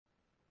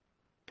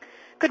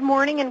Good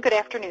morning and good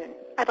afternoon.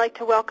 I'd like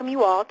to welcome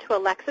you all to a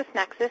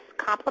LexisNexis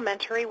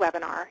complimentary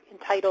webinar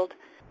entitled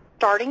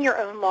Starting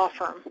Your Own Law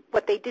Firm,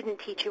 What They Didn't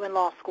Teach You in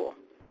Law School.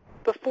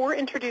 Before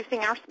introducing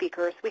our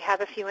speakers, we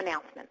have a few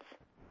announcements.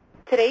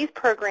 Today's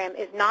program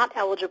is not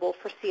eligible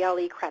for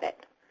CLE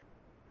credit.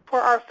 For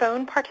our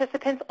phone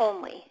participants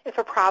only, if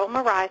a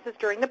problem arises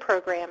during the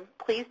program,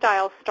 please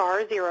dial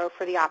 *0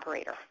 for the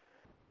operator.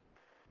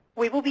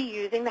 We will be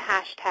using the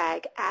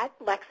hashtag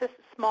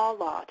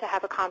 @LexisSmallLaw to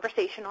have a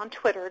conversation on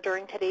Twitter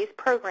during today's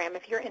program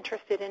if you're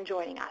interested in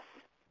joining us.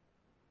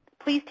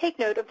 Please take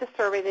note of the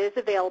survey that is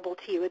available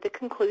to you at the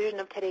conclusion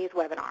of today's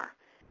webinar.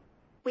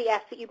 We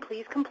ask that you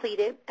please complete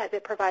it as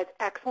it provides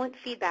excellent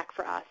feedback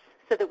for us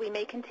so that we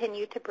may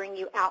continue to bring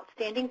you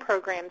outstanding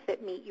programs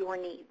that meet your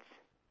needs.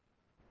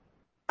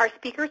 Our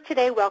speakers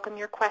today welcome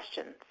your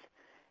questions.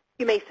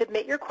 You may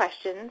submit your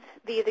questions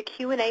via the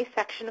Q&A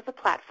section of the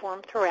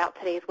platform throughout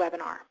today's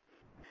webinar.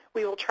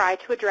 We will try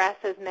to address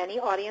as many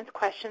audience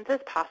questions as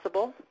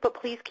possible, but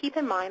please keep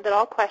in mind that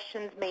all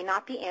questions may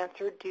not be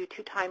answered due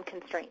to time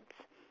constraints.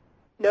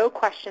 No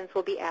questions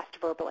will be asked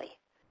verbally.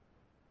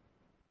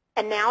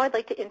 And now I'd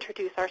like to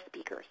introduce our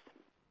speakers.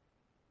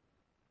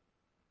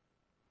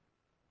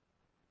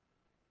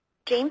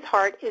 James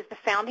Hart is the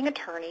founding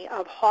attorney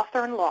of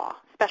Hawthorne Law,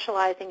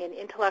 specializing in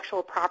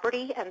intellectual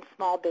property and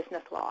small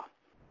business law.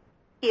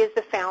 He is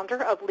the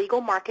founder of Legal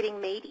Marketing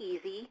Made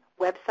Easy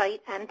website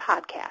and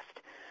podcast,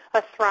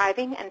 a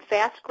thriving and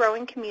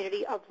fast-growing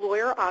community of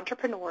lawyer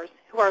entrepreneurs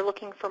who are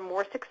looking for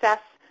more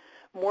success,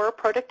 more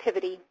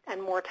productivity,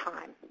 and more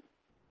time.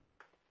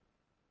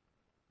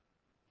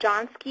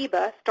 John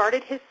Skiba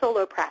started his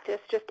solo practice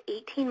just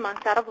 18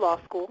 months out of law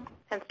school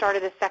and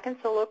started a second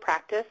solo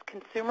practice,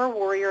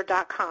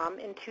 ConsumerWarrior.com,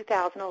 in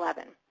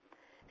 2011.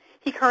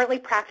 He currently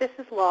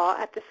practices law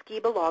at the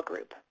Skiba Law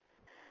Group.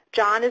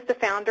 John is the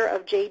founder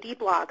of JD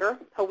Blogger,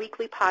 a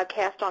weekly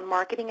podcast on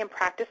marketing and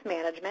practice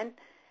management,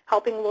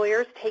 helping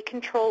lawyers take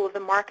control of the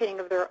marketing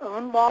of their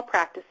own law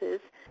practices,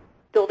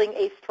 building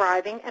a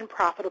thriving and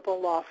profitable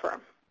law firm.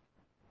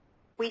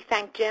 We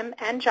thank Jim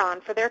and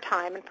John for their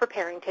time in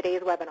preparing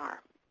today's webinar.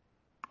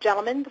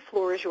 Gentlemen, the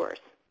floor is yours.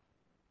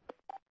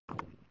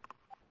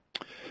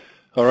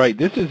 All right,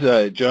 this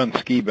is John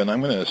Skiba, and I'm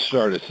going to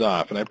start us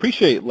off. And I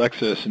appreciate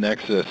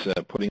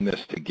LexisNexis putting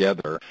this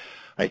together.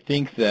 I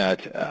think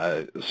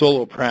that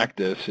solo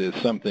practice is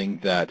something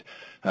that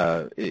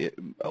a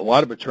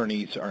lot of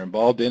attorneys are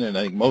involved in, and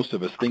I think most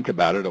of us think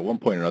about it at one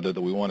point or another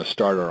that we want to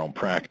start our own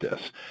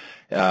practice.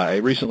 I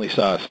recently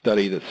saw a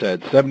study that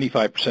said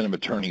 75% of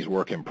attorneys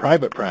work in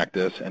private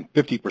practice, and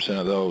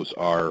 50% of those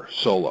are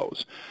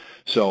solos.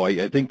 So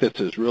I think this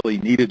is really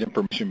needed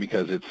information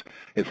because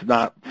it's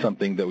not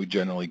something that we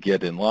generally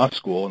get in law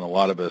school, and a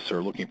lot of us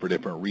are looking for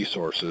different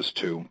resources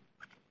to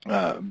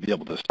be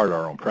able to start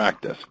our own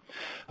practice.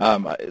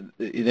 In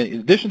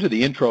addition to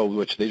the intro,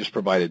 which they just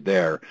provided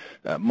there,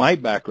 my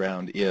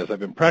background is I've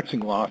been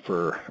practicing law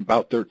for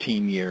about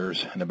 13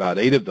 years, and about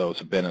 8 of those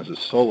have been as a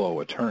solo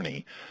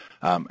attorney.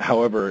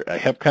 However, I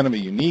have kind of a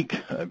unique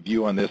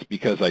view on this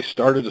because I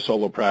started a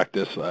solo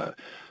practice,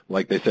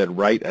 like they said,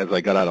 right as I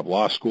got out of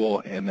law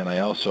school, and then I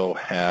also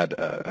had,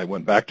 I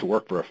went back to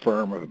work for a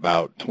firm of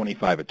about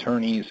 25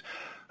 attorneys.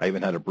 I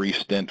even had a brief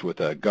stint with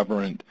a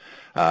government,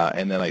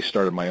 and then I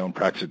started my own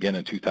practice again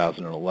in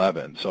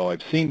 2011. So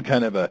I've seen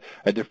kind of a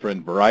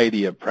different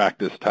variety of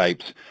practice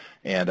types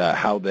and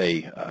how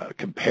they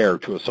compare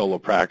to a solo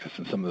practice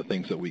and some of the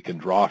things that we can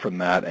draw from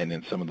that and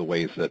in some of the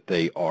ways that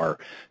they are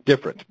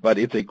different. But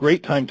it's a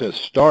great time to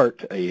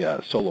start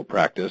a solo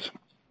practice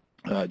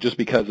just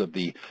because of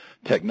the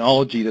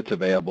technology that's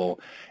available,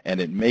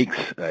 and it makes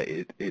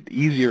it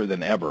easier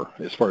than ever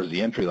as far as the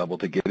entry level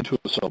to get into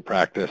a solo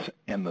practice,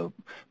 and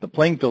the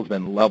playing field's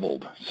been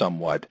leveled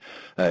somewhat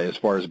as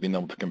far as being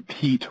able to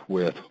compete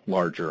with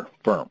larger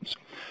firms.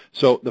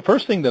 So the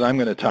first thing that I'm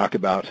going to talk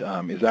about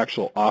is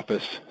actual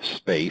office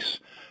space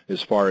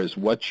as far as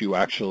what you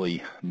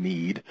actually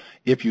need,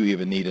 if you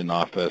even need an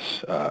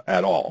office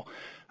at all.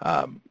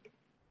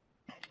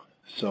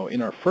 So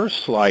in our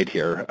first slide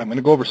here, I'm going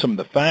to go over some of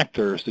the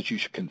factors that you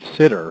should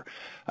consider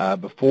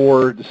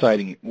before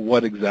deciding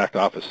what exact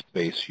office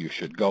space you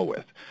should go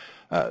with.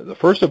 The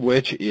first of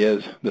which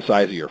is the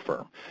size of your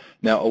firm.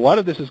 Now, a lot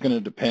of this is going to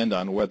depend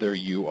on whether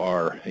you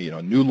are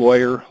a new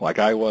lawyer like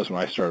I was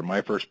when I started my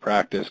first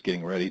practice,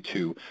 getting ready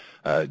to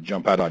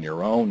jump out on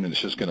your own, and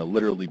it's just going to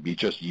literally be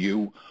just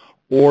you,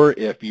 or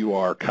if you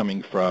are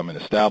coming from an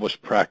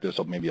established practice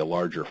of maybe a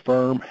larger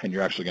firm and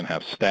you're actually going to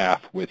have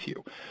staff with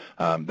you.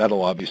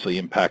 That'll obviously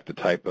impact the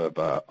type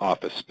of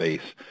office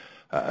space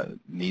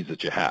needs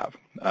that you have.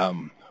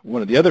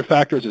 One of the other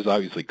factors is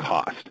obviously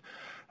cost.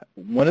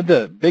 One of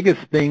the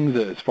biggest things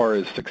as far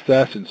as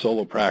success in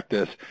solo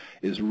practice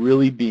is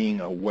really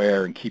being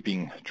aware and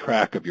keeping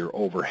track of your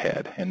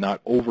overhead and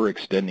not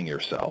overextending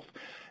yourself.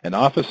 And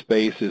office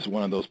space is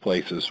one of those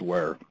places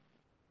where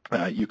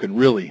you can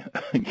really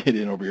get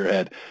in over your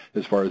head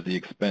as far as the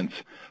expense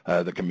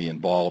that can be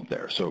involved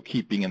there. So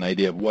keeping an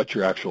idea of what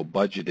your actual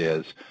budget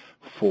is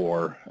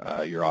for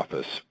your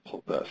office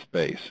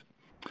space.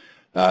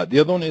 The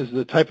other one is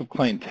the type of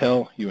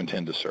clientele you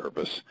intend to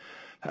service.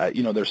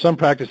 There's some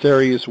practice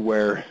areas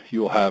where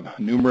you'll have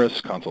numerous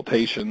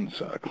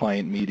consultations,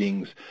 client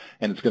meetings,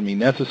 and it's going to be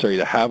necessary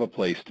to have a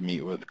place to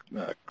meet with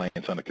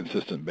clients on a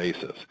consistent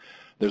basis.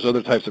 There's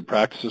other types of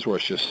practices where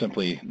it's just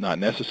simply not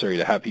necessary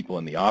to have people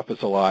in the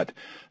office a lot.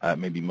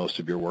 Maybe most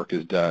of your work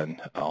is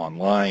done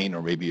online,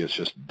 or maybe it's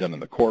just done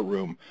in the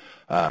courtroom.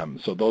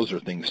 So those are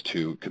things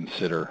to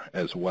consider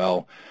as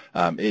well.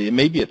 It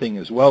may be a thing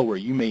as well where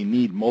you may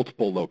need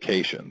multiple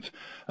locations.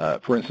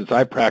 For instance,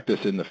 I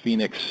practice in the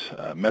Phoenix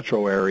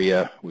metro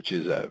area, which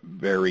is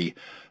very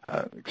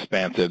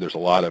expansive. There's a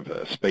lot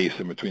of space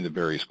in between the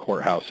various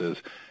courthouses,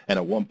 and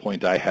at one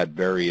point I had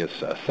various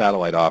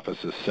satellite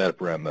offices set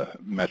up around the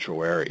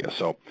metro area.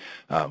 So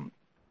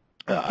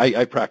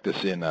I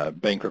practice in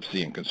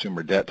bankruptcy and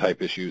consumer debt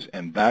type issues,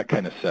 and that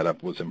kind of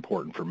setup was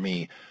important for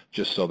me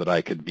just so that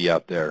I could be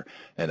out there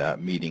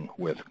and meeting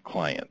with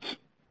clients.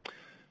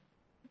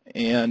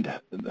 And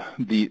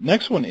the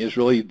next one is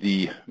really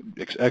the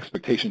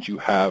expectations you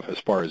have as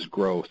far as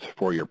growth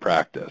for your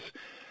practice.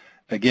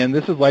 Again,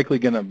 this is likely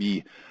going to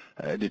be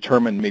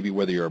determined maybe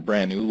whether you're a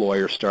brand new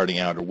lawyer starting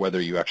out or whether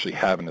you actually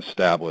have an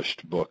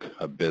established book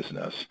of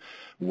business.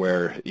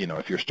 Where,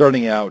 if you're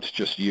starting out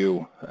just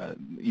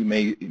it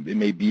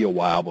may be a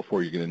while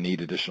before you're going to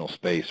need additional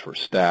space for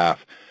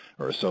staff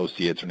or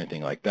associates or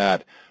anything like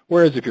that.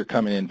 Whereas if you're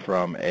coming in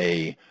from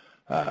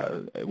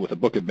with a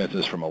book of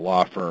business from a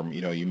law firm,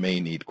 you may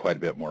need quite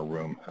a bit more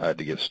room to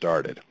get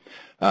started.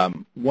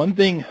 One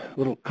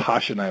little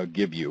caution I would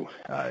give you,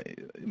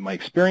 my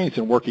experience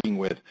in working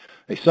with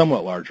a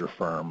somewhat larger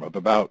firm of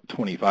about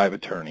 25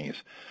 attorneys,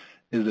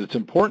 is that it's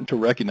important to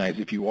recognize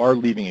if you are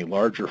leaving a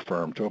larger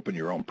firm to open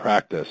your own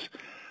practice,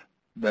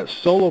 that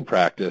solo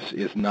practice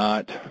is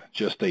not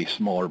just a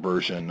smaller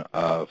version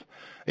of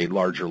a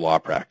larger law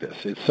practice.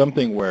 It's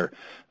something where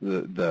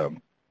the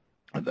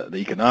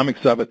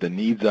economics of it, the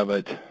needs of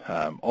it,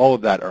 all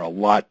of that are a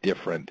lot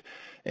different.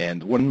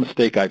 And one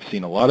mistake I've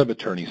seen a lot of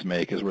attorneys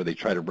make is where they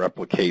try to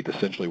replicate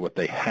essentially what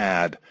they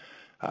had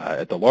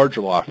at the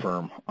larger law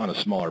firm on a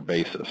smaller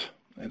basis.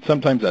 And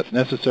sometimes that's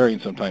necessary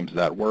and sometimes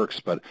that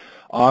works, but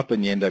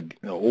often you end up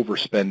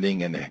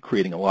overspending and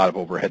creating a lot of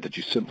overhead that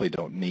you simply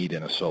don't need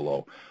in a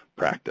solo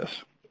practice.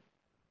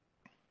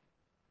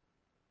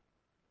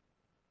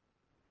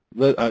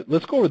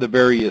 Let's go over the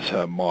various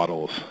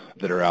models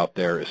that are out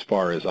there as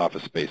far as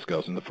office space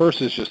goes. And the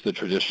first is just the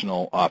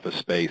traditional office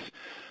space,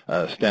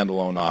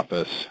 standalone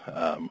office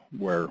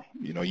where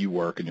you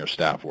work and your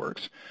staff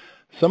works.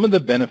 Some of the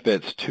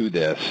benefits to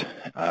this,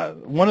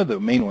 one of the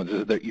main ones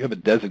is that you have a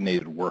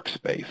designated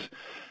workspace.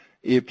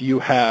 If you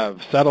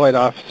have satellite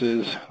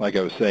offices, like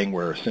I was saying,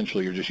 where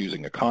essentially you're just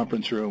using a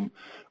conference room,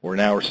 or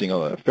now we're seeing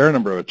a fair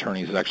number of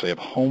attorneys that actually have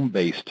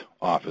home-based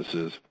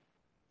offices,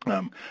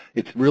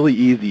 it's really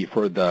easy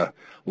for the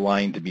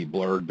line to be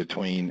blurred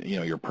between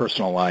your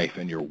personal life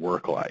and your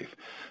work life,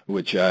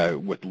 which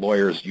with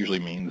lawyers usually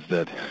means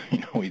that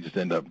we just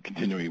end up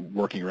continually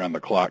working around the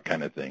clock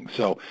kind of thing.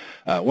 So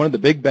one of the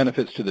big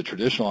benefits to the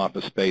traditional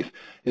office space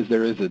is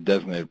there is a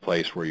designated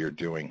place where you're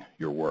doing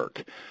your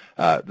work.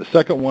 The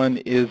second one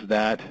is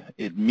that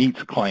it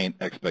meets client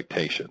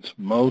expectations.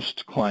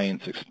 Most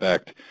clients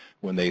expect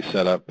when they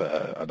set up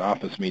an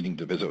office meeting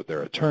to visit with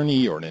their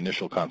attorney or an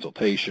initial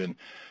consultation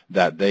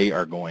that they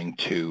are going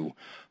to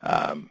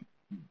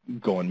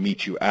go and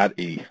meet you at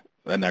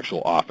an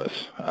actual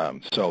office,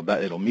 so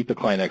that it'll meet the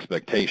client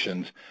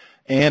expectations,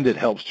 and it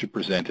helps to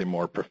present a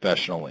more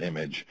professional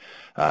image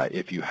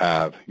if you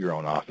have your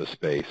own office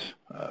space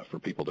for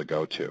people to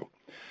go to.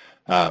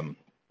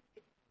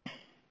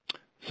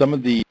 Some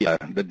of the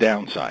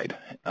downside.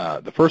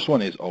 The first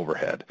one is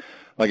overhead.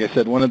 Like I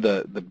said, one of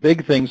the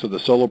big things with a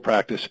solo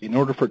practice, in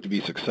order for it to be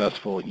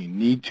successful, you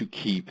need to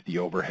keep the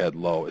overhead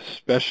low,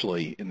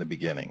 especially in the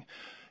beginning.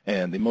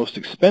 And the most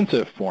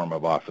expensive form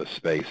of office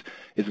space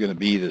is going to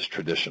be this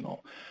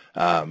traditional.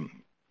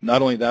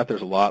 Not only that,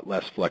 there's a lot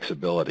less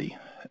flexibility.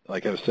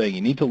 Like I was saying,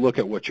 you need to look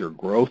at what your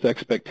growth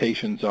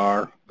expectations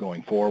are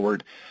going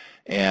forward.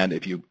 And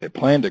if you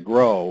plan to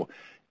grow,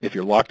 if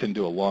you're locked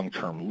into a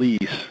long-term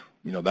lease,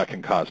 that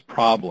can cause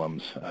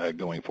problems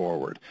going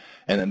forward.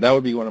 And then that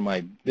would be one of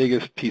my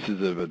biggest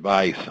pieces of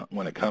advice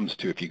when it comes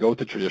to, if you go with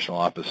the traditional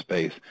office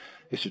space,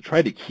 is to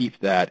try to keep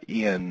that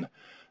in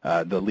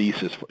the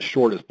lease as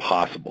short as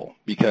possible,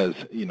 because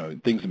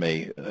things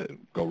may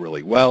go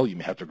really well. You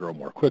may have to grow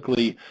more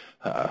quickly.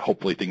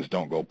 Hopefully things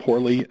don't go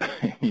poorly.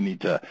 You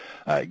need to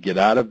get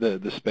out of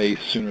the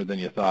space sooner than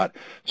you thought.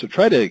 So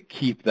try to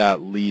keep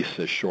that lease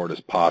as short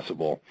as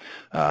possible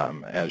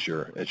as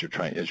you're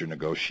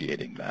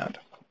negotiating that.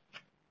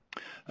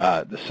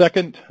 The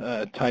second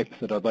type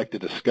that I'd like to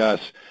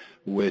discuss,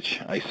 which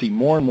I see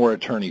more and more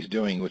attorneys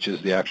doing, which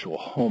is the actual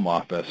home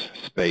office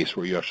space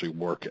where you actually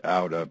work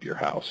out of your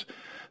house.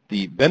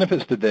 The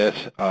benefits to this,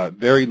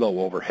 very low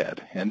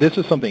overhead. And this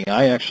is something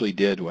I actually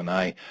did when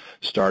I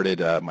started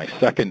my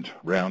second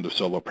round of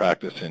solo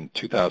practice in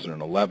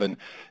 2011,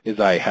 is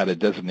I had a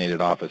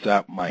designated office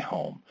at my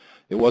home.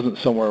 It wasn't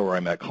somewhere where I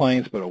met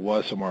clients, but it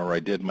was somewhere where I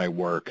did my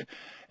work.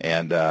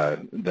 and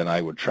then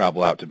I would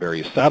travel out to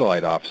various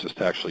satellite offices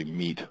to actually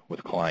meet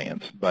with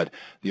clients. But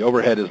the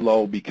overhead is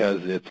low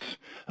because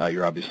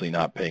you're obviously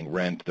not paying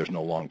rent. There's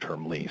no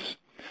long-term lease.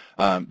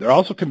 There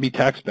also can be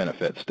tax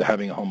benefits to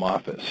having a home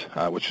office,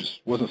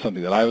 which wasn't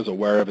something that I was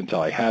aware of until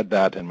I had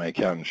that, and my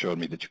accountant showed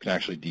me that you can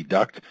actually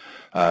deduct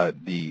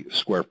the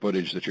square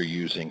footage that you're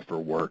using for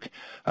work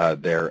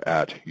there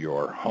at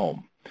your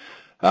home.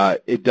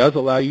 It does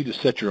allow you to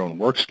set your own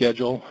work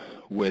schedule,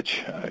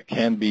 which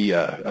can be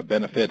a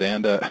benefit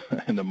and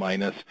a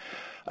minus.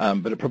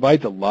 But it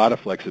provides a lot of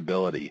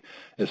flexibility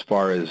as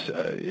far as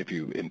if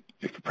your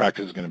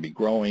practice is going to be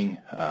growing.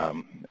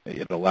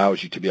 It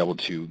allows you to be able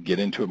to get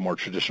into a more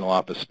traditional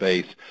office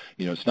space.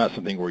 It's not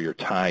something where you're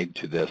tied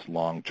to this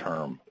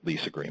long-term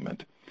lease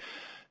agreement.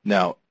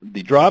 Now,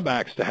 the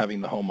drawbacks to having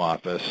the home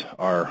office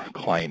are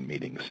client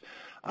meetings.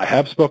 I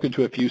have spoken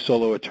to a few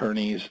solo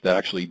attorneys that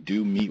actually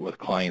do meet with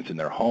clients in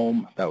their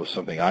home. That was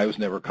something I was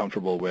never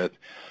comfortable with.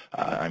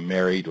 I'm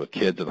married with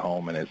kids at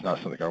home, and it's not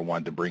something I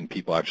wanted to bring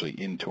people actually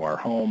into our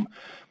home.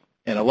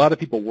 And a lot of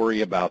people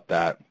worry about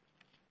that,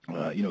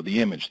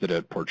 the image that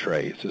it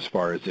portrays, as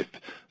far as if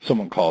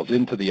someone calls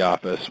into the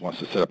office, wants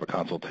to set up a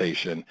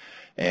consultation,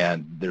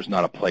 and there's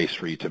not a place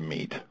for you to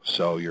meet.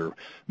 So you're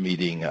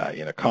meeting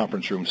in a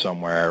conference room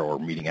somewhere or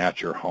meeting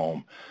at your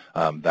home.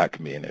 That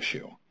can be an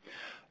issue.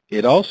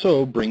 It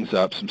also brings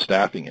up some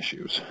staffing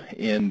issues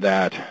in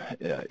that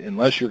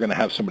unless you're going to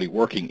have somebody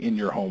working in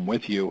your home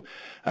with you,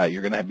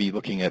 you're going to be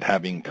looking at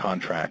having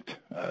contract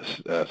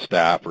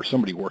staff or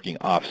somebody working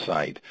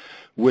off-site,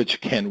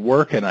 which can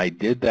work, and I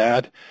did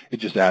that. It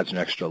just adds an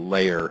extra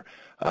layer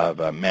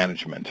of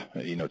management,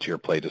 to your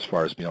plate as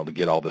far as being able to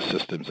get all the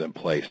systems in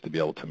place to be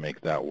able to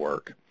make that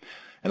work.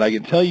 And I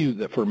can tell you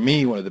that for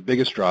me, one of the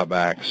biggest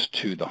drawbacks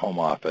to the home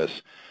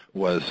office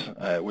was,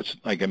 which,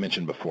 like I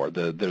mentioned before,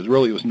 there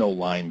really was no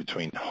line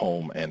between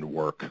home and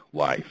work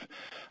life.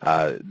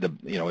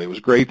 It was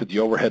great that the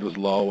overhead was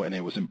low, and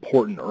it was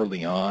important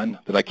early on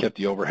that I kept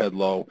the overhead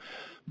low.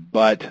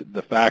 But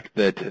the fact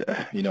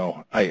that,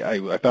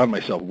 I found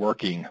myself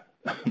working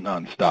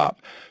nonstop,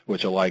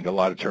 which like a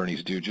lot of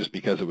attorneys do, just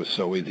because it was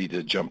so easy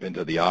to jump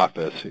into the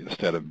office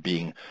instead of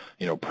being,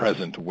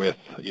 present with,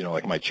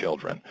 like my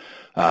children,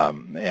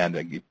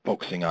 and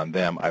focusing on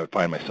them. I would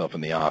find myself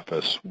in the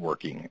office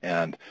working,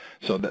 and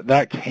so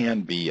that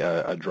can be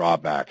a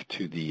drawback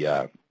to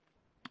the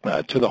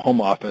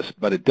home office,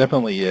 but it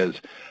definitely is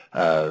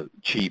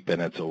cheap,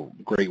 and it's a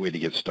great way to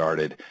get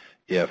started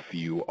if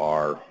you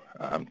are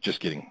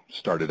just getting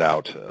started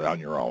out on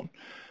your own.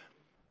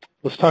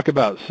 Let's talk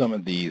about some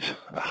of these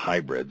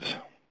hybrids.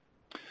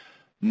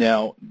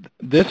 Now,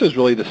 this is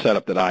really the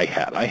setup that I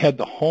had. I had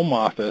the home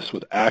office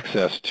with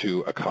access to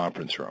a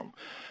conference room.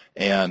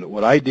 And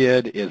what I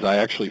did is I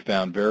actually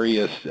found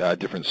various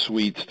different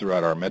suites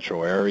throughout our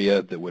metro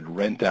area that would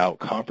rent out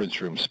conference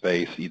room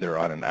space either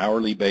on an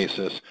hourly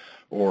basis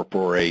or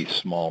for a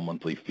small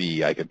monthly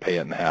fee. I could pay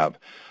it and have,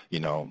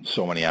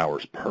 so many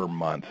hours per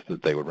month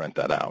that they would rent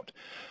that out.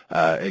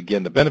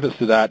 Again, the benefits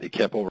to that, it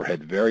kept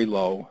overhead very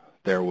low.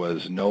 There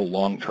was no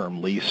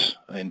long-term lease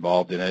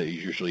involved in it. It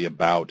was usually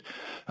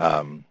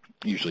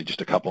usually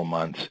just a couple of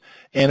months,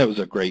 and it was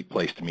a great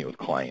place to meet with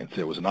clients.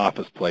 It was an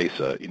office place,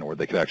 where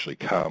they could actually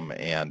come,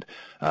 and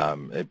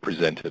it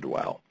presented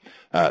well.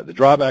 The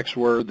drawbacks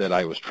were that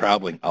I was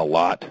traveling a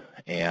lot,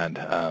 and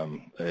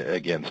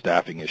again,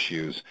 staffing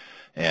issues,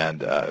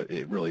 and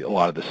really a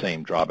lot of the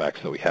same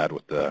drawbacks that we had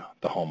with the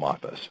home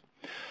office.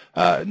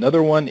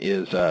 Another one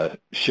is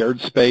shared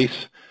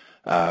space.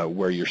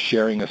 Where you're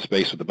sharing a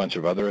space with a bunch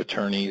of other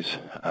attorneys.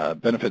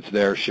 Benefits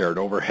there, shared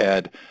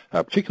overhead,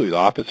 particularly the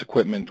office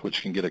equipment,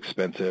 which can get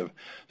expensive.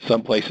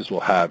 Some places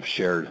will have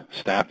shared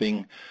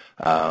staffing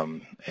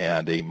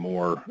and a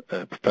more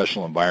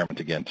professional environment,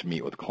 again, to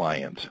meet with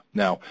clients.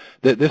 Now,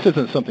 this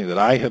isn't something that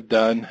I have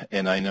done,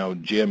 and I know,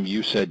 Jim,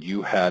 you said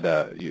you're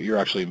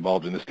actually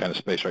involved in this kind of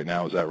space right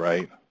now. Is that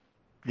right?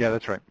 Yeah,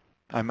 that's right.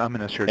 I'm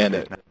in a shared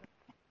space now.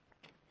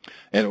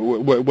 And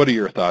what are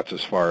your thoughts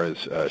as far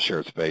as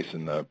shared space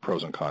and the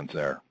pros and cons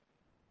there?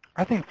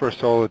 I think for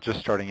solo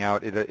just starting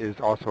out, it is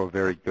also a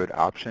very good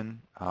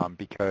option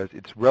because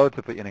it's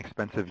relatively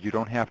inexpensive. You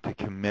don't have to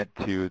commit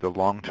to the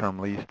long-term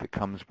lease that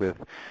comes with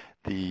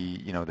the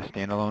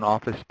standalone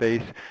office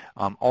space.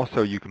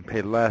 Also, you can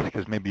pay less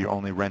because maybe you're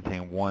only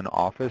renting one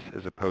office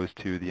as opposed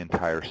to the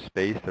entire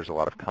space. There's a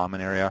lot of common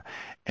area.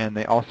 And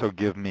they also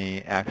give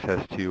me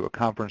access to a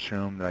conference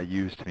room that I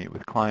use to meet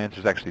with clients.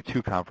 There's actually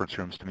 2 conference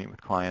rooms to meet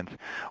with clients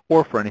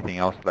or for anything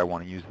else that I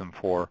want to use them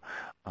for.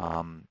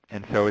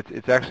 And so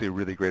it's actually a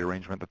really great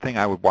arrangement. The thing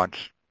I would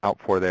watch out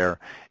for there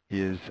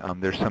is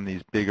there's some of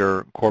these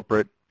bigger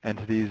corporate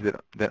entities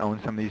that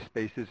own some of these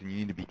spaces, and you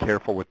need to be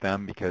careful with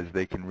them because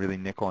they can really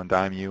nickel and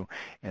dime you,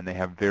 and they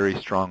have very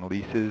strong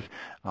leases.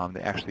 They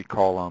actually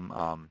call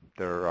them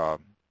they're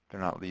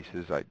not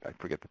leases. I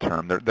forget the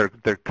term.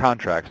 They're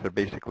contracts. They're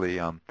basically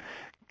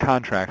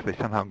contracts. They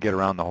somehow get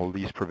around the whole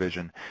lease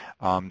provision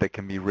that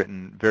can be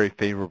written very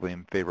favorably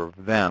in favor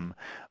of them.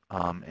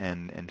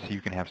 and so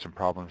you can have some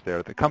problems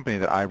there. The company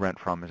that I rent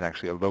from is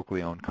actually a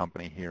locally owned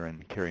company here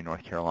in Cary,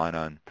 North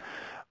Carolina,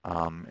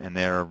 and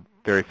they're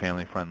very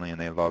family friendly, and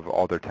they love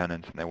all their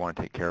tenants, and they want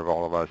to take care of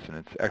all of us, and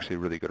it's actually a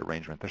really good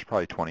arrangement. There's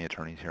probably 20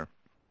 attorneys here.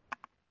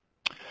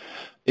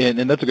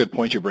 And that's a good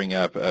point you bring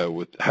up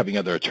with having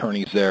other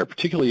attorneys there,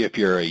 particularly if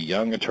you're a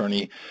young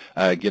attorney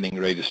getting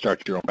ready to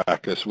start your own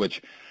practice,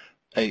 which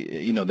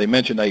they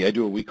mentioned I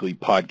do a weekly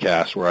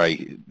podcast where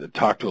I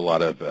talk to a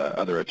lot of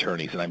other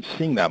attorneys, and I'm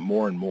seeing that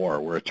more and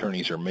more where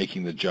attorneys are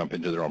making the jump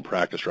into their own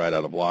practice right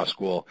out of law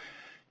school.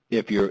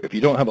 If you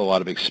don't have a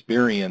lot of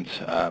experience,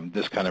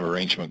 this kind of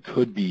arrangement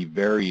could be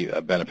very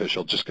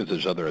beneficial just because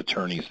there's other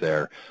attorneys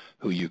there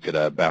who you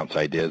could bounce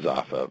ideas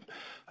off of.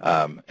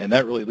 And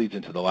that really leads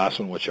into the last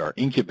one, which are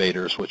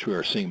incubators, which we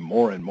are seeing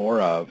more and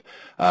more of.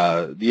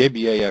 The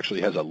ABA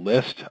actually has a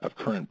list of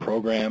current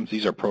programs.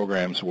 These are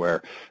programs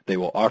where they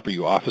will offer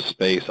you office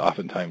space,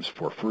 oftentimes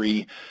for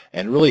free,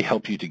 and really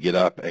help you to get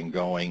up and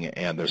going,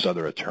 and there's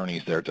other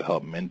attorneys there to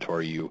help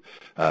mentor you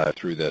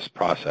through this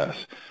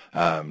process.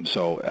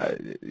 So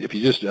if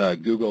you just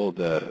Google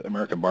the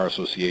American Bar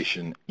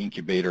Association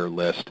incubator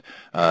list,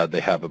 they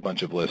have a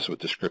bunch of lists with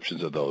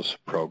descriptions of those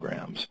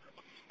programs.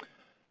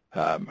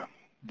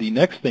 The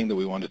next thing that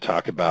we want to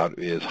talk about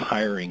is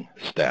hiring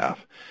staff.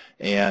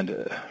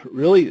 And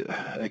really,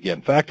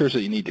 again, factors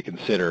that you need to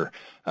consider,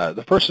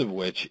 the first of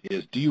which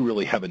is, do you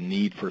really have a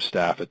need for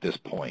staff at this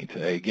point?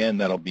 Again,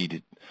 that'll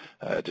be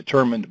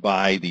determined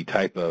by the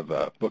type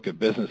of book of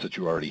business that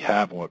you already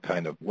have and what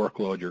kind of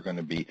workload you're going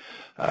to be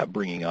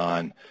bringing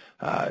on.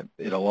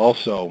 It'll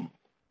also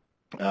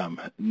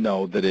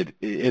know that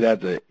it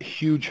adds a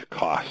huge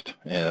cost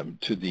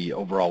to the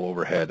overall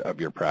overhead of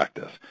your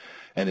practice.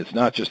 And it's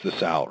not just the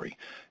salary.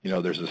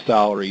 There's the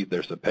salary,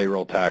 there's the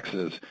payroll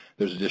taxes,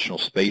 there's additional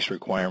space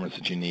requirements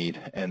that you need,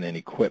 and then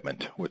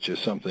equipment, which is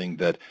something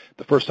that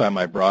the first time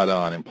I brought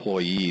on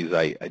employees,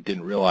 I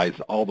didn't realize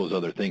all those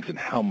other things and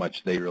how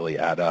much they really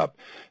add up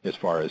as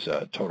far as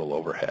total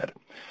overhead.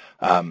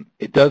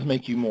 It does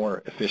make you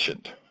more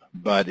efficient.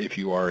 But if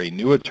you are a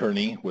new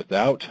attorney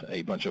without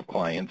a bunch of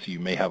clients, you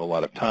may have a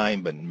lot of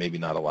time, but maybe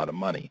not a lot of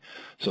money.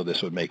 So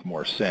this would make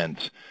more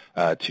sense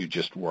to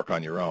just work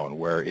on your own,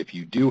 where if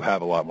you do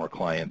have a lot more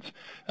clients,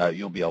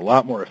 you'll be a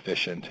lot more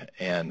efficient.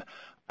 And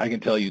I can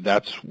tell you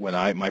that's when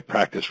my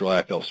practice really,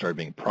 I felt, started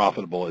being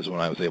profitable, is when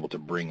I was able to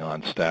bring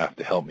on staff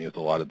to help me with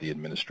a lot of the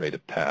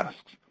administrative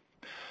tasks.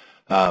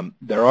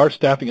 There are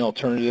staffing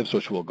alternatives,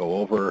 which we'll go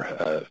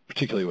over,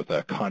 particularly with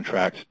a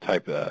contract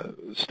type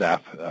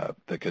staff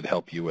that could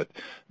help you with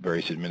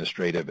various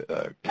administrative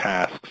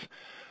tasks.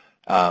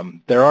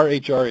 There are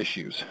HR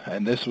issues,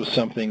 and this was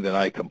something that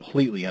I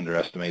completely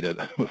underestimated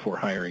before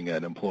hiring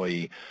an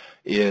employee,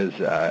 is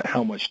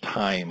how much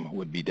time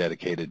would be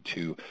dedicated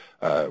to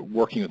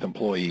working with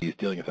employees,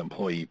 dealing with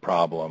employee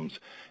problems,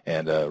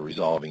 and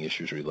resolving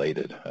issues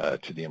related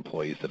to the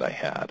employees that I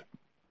had.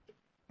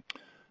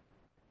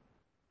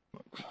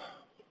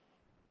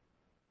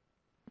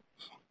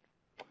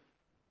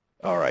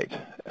 All right.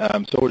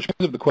 So in terms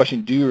of the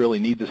question, do you really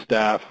need the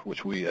staff,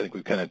 which I think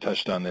we've kind of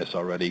touched on this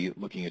already,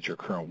 looking at your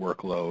current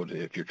workload,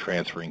 if you're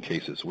transferring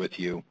cases with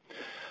you.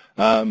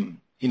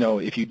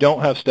 If you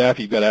don't have staff,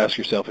 you've got to ask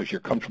yourself if you're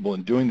comfortable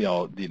in doing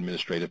the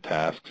administrative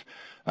tasks,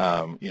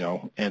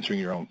 answering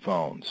your own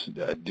phones,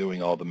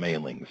 doing all the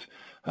mailings,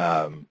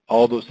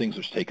 all those things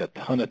which take a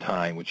ton of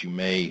time, which you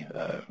may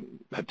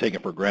have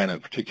taken for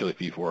granted, particularly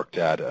if you've worked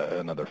at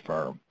another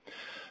firm.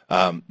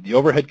 The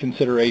overhead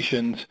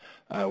considerations,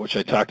 which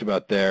I talked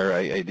about there,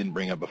 I didn't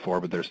bring up before,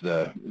 but there's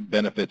the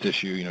benefits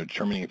issue,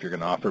 determining if you're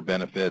going to offer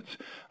benefits,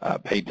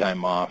 paid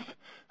time off.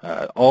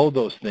 All of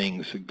those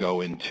things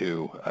go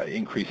into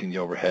increasing the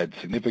overhead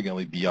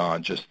significantly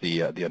beyond just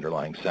the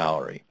underlying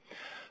salary.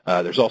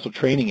 There's also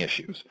training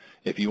issues.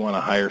 If you want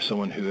to hire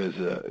someone who is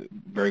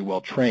very well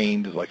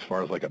trained, as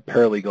far as like a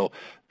paralegal,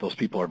 those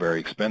people are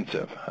very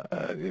expensive,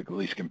 at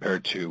least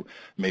compared to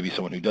maybe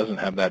someone who doesn't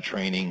have that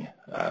training.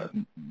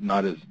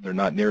 They're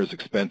not near as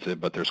expensive,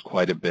 but there's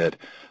quite a bit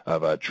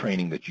of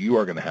training that you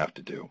are going to have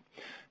to do.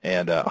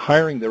 And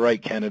hiring the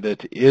right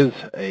candidate is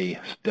a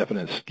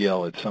definite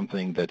skill. It's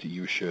something that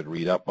you should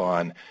read up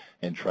on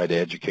and try to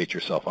educate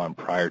yourself on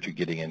prior to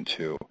getting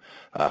into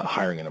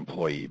hiring an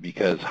employee,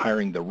 because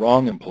hiring the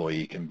wrong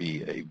employee can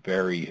be a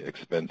very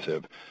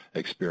expensive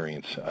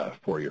experience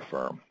for your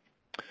firm.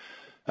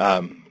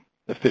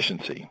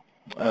 Efficiency.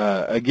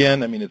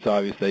 Again, it's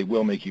obvious they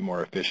will make you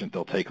more efficient.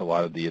 They'll take a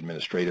lot of the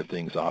administrative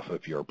things off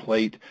of your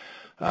plate.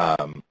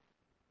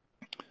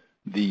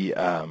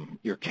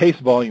 Your case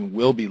volume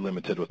will be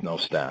limited with no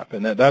staff,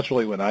 and that's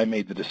really when I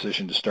made the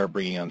decision to start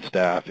bringing on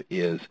staff,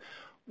 is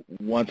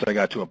once I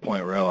got to a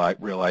point where I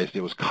realized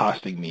it was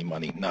costing me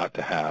money not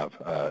to have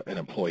an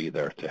employee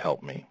there to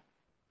help me.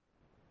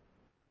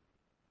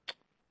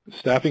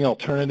 Staffing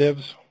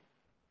alternatives.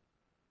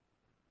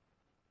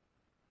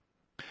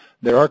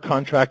 There are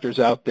contractors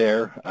out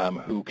there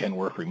who can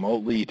work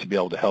remotely to be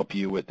able to help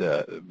you with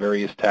the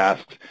various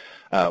tasks.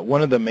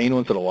 One of the main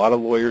ones that a lot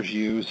of lawyers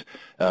use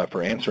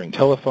for answering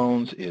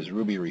telephones is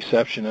Ruby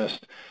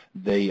Receptionist.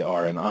 They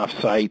are an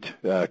off-site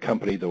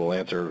company that will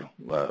answer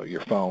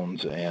your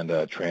phones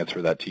and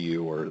transfer that to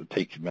you or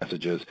take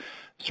messages.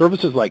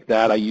 Services like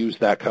that, I use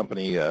that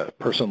company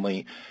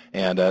personally,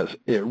 and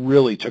it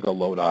really took a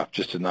load off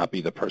just to not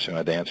be the person who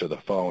had to answer the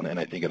phone, and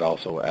I think it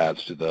also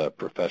adds to the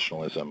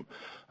professionalism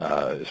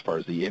as far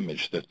as the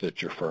image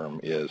that your firm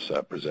is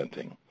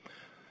presenting.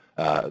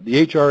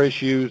 The HR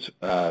issues,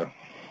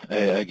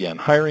 again,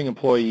 hiring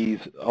employees,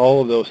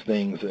 all of those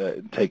things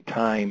take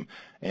time,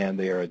 and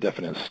they are a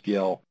definite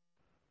skill.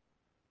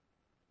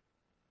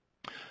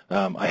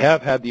 I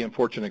have had the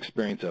unfortunate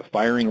experience of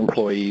firing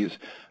employees.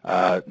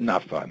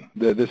 Not fun.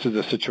 This is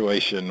a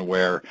situation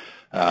where,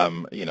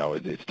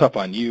 it's tough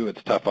on you,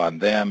 it's tough on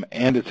them,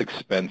 and it's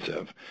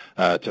expensive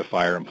to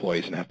fire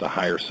employees and have to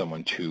hire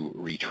someone to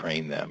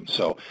retrain them.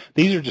 So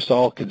these are just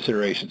all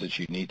considerations that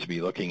you need to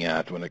be looking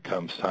at when it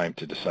comes time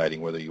to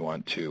deciding whether you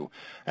want to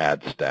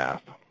add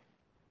staff.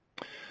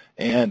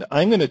 And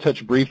I'm going to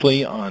touch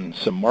briefly on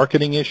some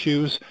marketing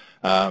issues,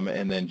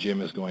 and then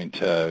Jim is going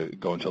to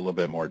go into a little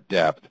bit more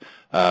depth.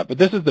 But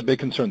this is the big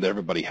concern that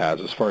everybody has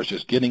as far as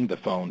just getting the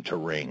phone to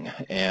ring.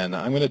 And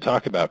I'm going to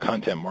talk about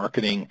content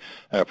marketing,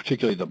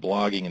 particularly the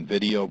blogging and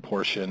video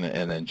portion,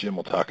 and then Jim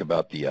will talk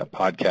about the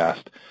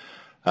podcast.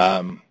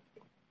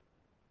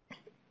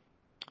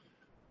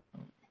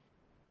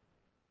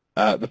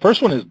 The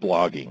first one is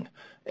blogging.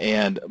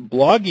 And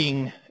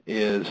blogging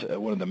is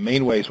one of the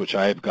main ways which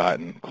I have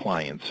gotten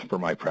clients for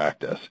my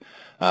practice.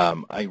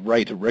 I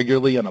write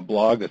regularly on a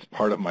blog that's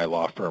part of my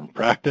law firm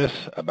practice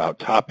about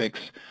topics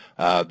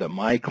that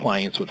my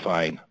clients would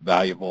find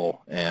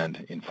valuable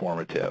and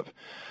informative.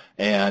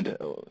 And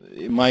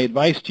my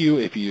advice to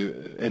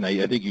you, and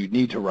I think you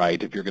need to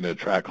write if you're going to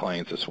attract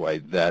clients this way,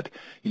 that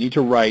you need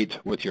to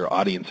write with your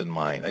audience in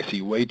mind. I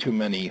see way too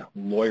many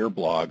lawyer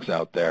blogs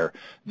out there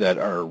that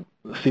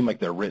seem like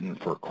they're written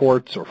for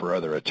courts or for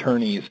other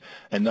attorneys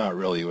and not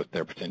really with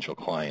their potential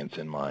clients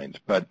in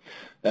mind. But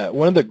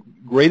one of the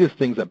greatest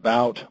things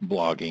about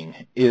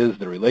blogging is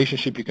the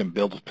relationship you can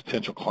build with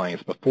potential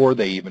clients before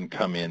they even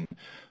come in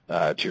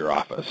to your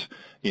office.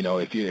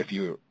 If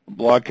you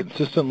blog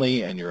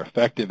consistently and you're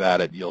effective at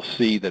it, you'll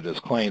see that as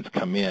clients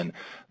come in,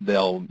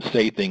 they'll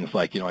say things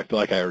like, I feel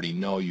like I already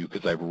know you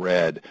because I've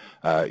read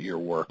your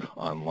work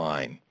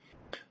online.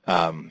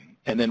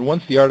 And then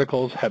once the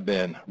articles have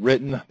been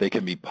written, they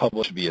can be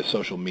published via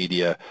social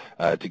media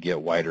to get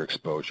wider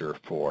exposure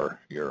for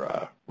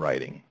your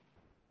writing.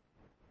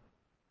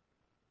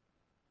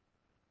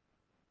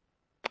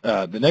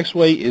 The next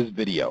way is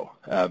video.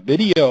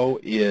 Video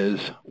is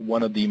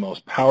one of the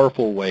most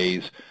powerful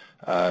ways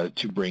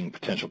to bring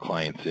potential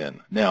clients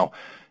in. Now,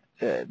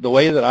 the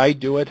way that I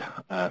do it,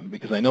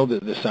 because I know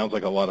that this sounds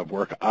like a lot of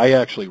work, I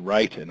actually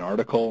write an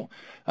article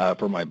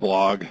for my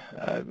blog,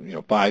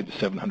 500 to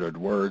 700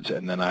 words,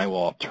 and then I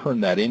will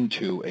turn that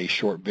into a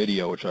short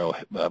video, which I'll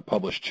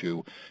publish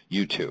to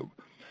YouTube.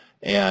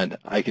 And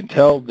I can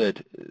tell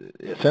that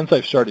since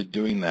I've started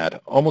doing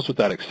that, almost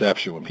without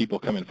exception, when people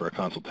come in for a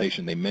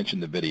consultation, they mention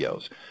the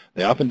videos.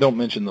 They often don't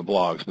mention the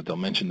blogs, but they'll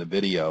mention the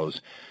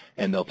videos,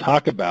 and they'll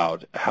talk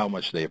about how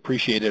much they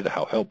appreciated,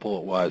 how helpful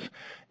it was,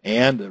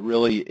 and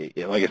really,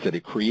 like I said,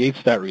 it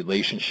creates that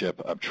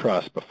relationship of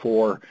trust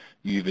before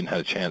you even had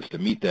a chance to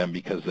meet them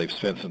because they've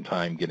spent some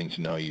time getting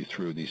to know you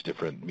through these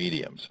different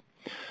mediums.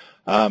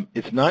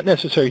 It's not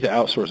necessary to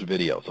outsource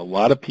videos. A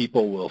lot of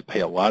people will pay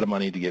a lot of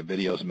money to get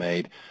videos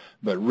made,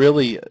 but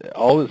really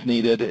all that's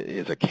needed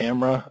is a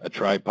camera, a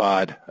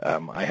tripod.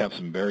 I have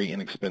some very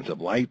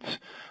inexpensive lights,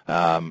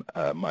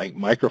 my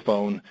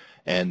microphone,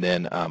 and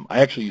then I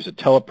actually use a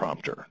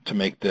teleprompter to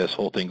make this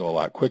whole thing go a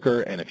lot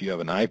quicker. And if you have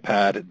an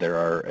iPad, there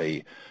are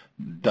a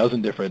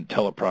dozen different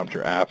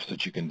teleprompter apps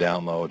that you can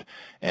download,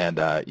 and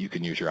you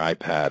can use your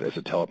iPad as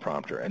a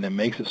teleprompter. And it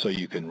makes it so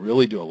you can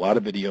really do a lot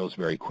of videos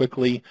very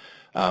quickly.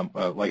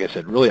 Like I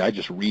said, really I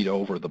just read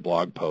over the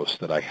blog posts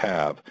that I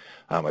have.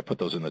 I put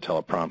those in the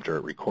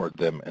teleprompter, record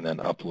them, and then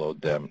upload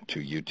them to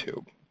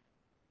YouTube.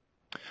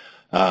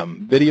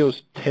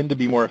 Videos tend to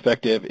be more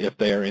effective if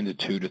they are in the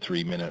 2 to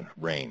 3 minute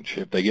range.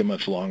 If they get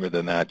much longer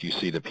than that, you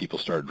see that people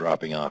start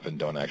dropping off and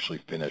don't actually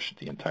finish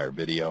the entire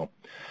video.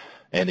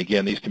 And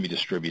again, these can be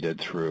distributed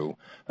through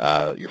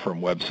your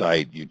firm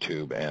website,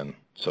 YouTube, and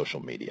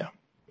social media.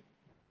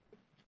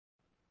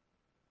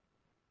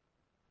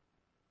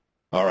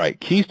 All right,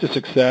 keys to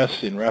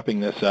success in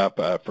wrapping this up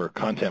for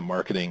content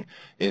marketing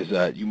is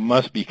that you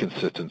must be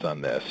consistent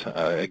on this.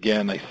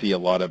 Again, I see a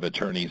lot of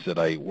attorneys that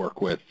I work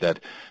with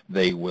that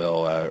they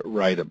will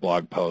write a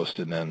blog post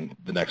and then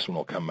the next one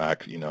will come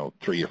back,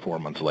 3 or 4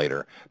 months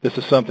later. This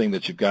is something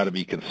that you've got to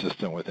be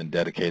consistent with and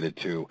dedicated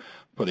to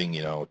putting,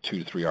 2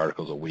 to 3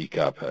 articles a week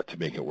up to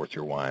make it worth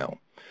your while.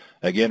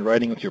 Again,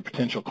 writing with your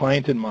potential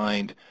client in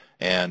mind.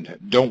 And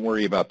don't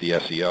worry about the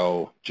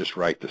SEO, just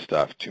write the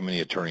stuff. Too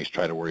many attorneys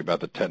try to worry about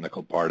the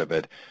technical part of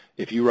it.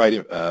 If you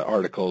write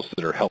articles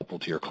that are helpful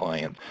to your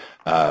client,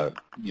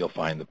 you'll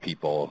find that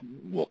people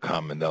will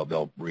come and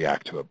they'll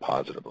react to it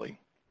positively.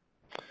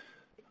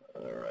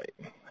 All right.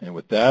 And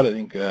with that, I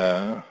think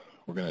we're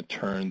going to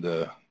turn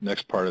the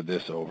next part of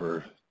this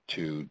over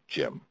to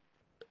Jim.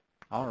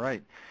 All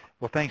right.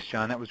 Well, thanks,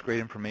 John. That was great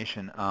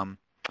information.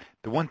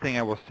 The one thing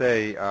I will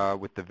say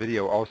with the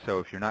video also,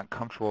 if you're not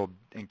comfortable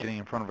in getting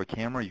in front of a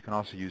camera, you can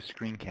also use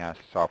screencast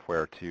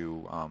software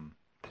to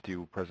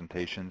do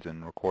presentations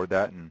and record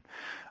that, and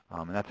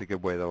that's a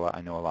good way that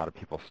I know a lot of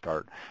people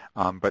start.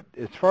 But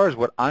as far as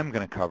what I'm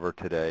going to cover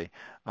today,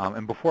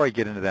 and before I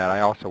get into that,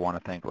 I also want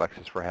to thank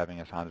Lexis for having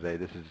us on today.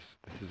 This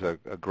is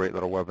a great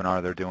little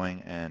webinar they're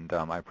doing, and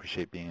I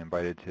appreciate being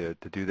invited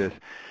to do this.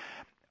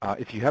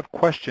 If you have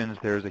questions,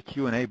 there's a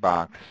Q&A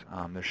box.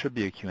 There should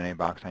be a Q&A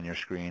box on your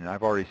screen.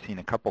 I've already seen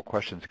a couple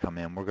questions come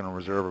in. We're going to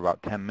reserve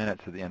about 10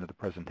 minutes at the end of the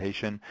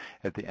presentation,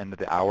 at the end of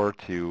the hour,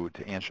 to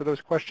answer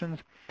those questions.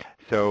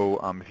 So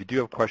if you do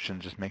have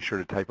questions, just make sure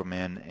to type them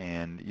in,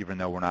 and even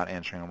though we're not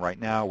answering them right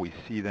now, we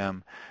see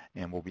them,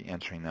 and we'll be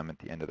answering them at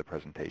the end of the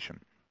presentation.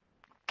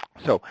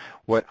 So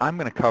what I'm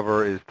going to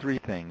cover is three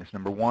things.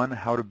 Number one,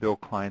 how to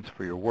build clients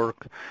for your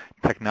work,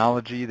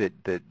 technology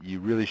that you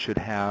really should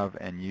have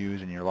and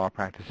use in your law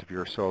practice if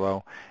you're a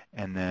solo,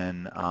 and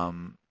then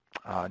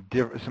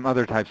some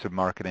other types of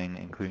marketing,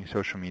 including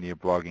social media,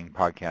 blogging,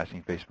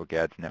 podcasting, Facebook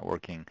ads,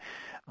 networking,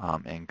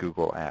 and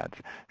Google ads.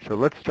 So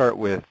let's start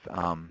with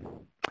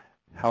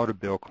how to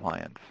build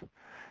clients.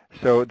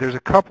 So there's a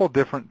couple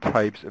different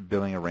types of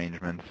billing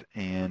arrangements,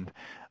 and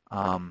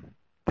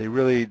they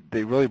really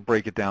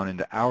break it down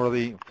into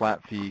hourly,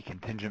 flat fee,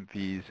 contingent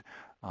fees,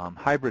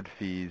 hybrid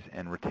fees,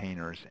 and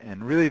retainers.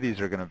 And really these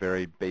are going to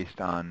vary based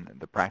on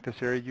the practice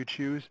area you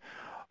choose.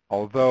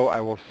 Although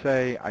I will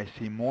say I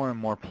see more and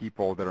more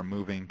people that are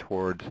moving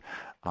towards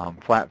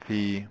flat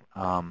fee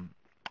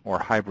or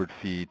hybrid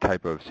fee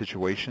type of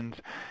situations.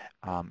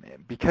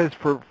 Because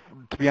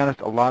to be honest,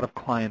 a lot of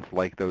clients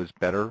like those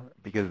better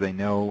because they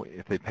know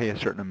if they pay a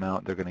certain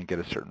amount, they're going to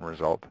get a certain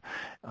result.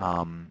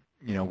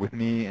 You know, with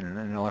me in an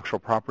intellectual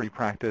property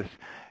practice,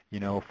 you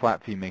know,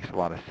 flat fee makes a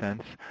lot of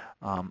sense.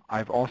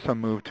 I've also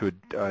moved to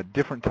a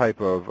different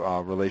type of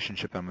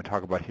relationship I'm going to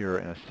talk about here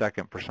in a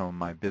second for some of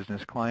my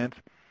business clients.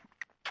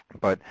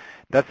 But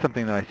that's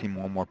something that I see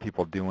more and more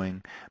people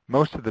doing.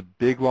 Most of the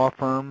big law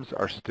firms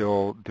are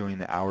still doing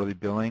the hourly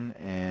billing,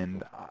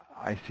 and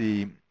I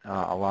see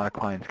a lot of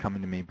clients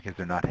coming to me because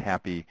they're not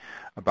happy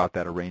about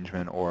that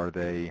arrangement, or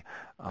they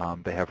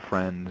have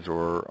friends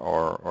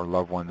or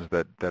loved ones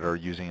that are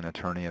using an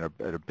attorney at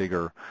a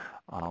bigger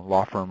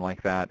law firm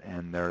like that,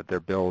 and their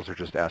bills are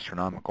just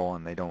astronomical,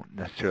 and they don't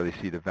necessarily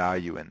see the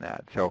value in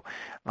that. So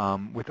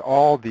with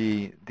all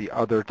the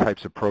other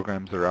types of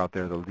programs that are out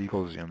there, the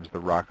LegalZooms, the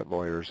Rocket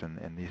Lawyers,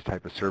 and these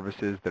type of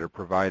services that are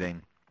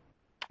providing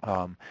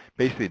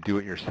basically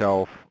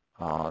do-it-yourself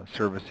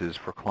services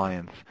for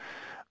clients,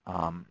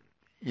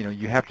 you know,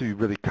 you have to be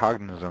really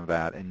cognizant of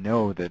that and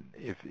know that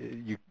if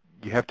you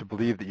have to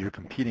believe that you're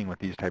competing with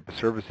these type of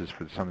services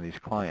for some of these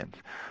clients.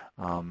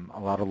 A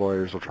lot of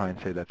lawyers will try and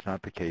say that's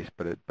not the case,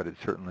 but it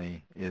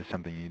certainly is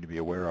something you need to be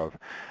aware of.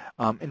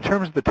 In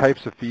terms of the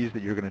types of fees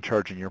that you're going to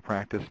charge in your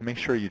practice, make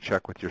sure you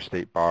check with your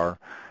state bar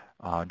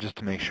just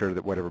to make sure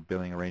that whatever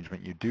billing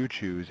arrangement you do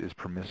choose is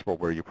permissible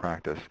where you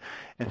practice.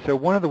 And so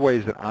one of the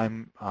ways that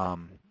I'm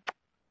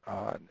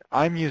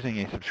using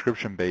a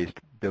subscription-based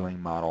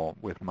billing model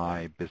with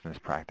my business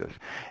practice.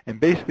 And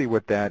basically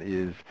what that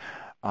is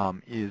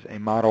a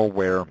model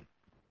where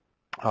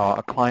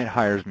a client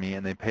hires me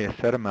and they pay a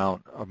set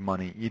amount of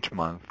money each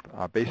month,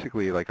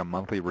 basically like a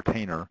monthly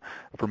retainer,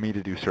 for me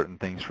to do certain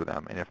things for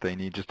them. And if they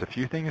need just a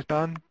few things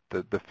done,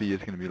 the fee is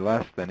going to be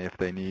less than if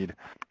they need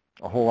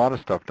a whole lot of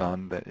stuff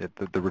done.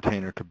 The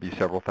retainer could be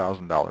several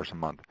 $1,000s a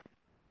month.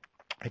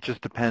 It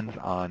just depends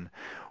on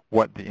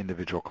what the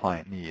individual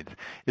client needs.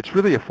 It's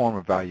really a form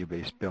of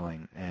value-based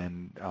billing,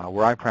 and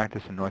where I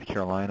practice in North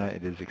Carolina,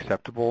 it is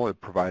acceptable,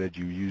 provided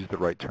you use the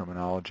right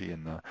terminology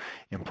in the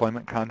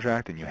employment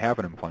contract and you have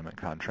an employment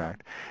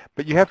contract.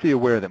 But you have to be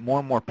aware that more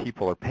and more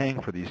people are paying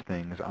for these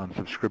things on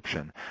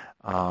subscription.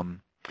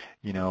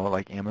 You know,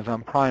 like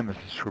Amazon Prime is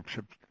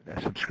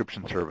a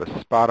subscription service.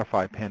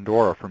 Spotify,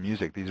 Pandora for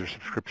music, these are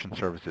subscription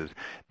services.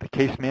 The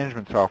case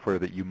management software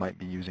that you might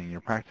be using in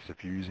your practice,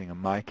 if you're using a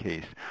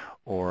MyCase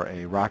or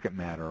a Rocket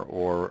Matter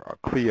or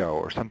a Clio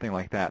or something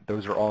like that,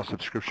 those are all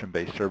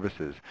subscription-based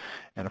services.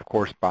 And of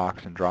course,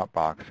 Box and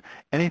Dropbox.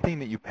 Anything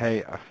that you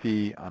pay a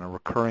fee on a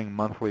recurring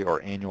monthly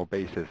or annual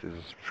basis is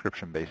a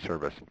subscription-based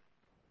service.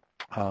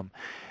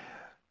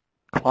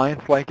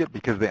 Clients like it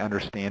because they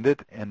understand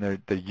it and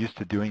they're used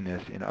to doing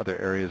this in other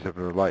areas of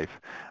their life.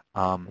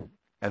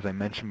 As I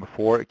mentioned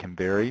before, it can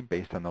vary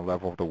based on the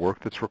level of the work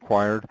that's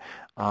required.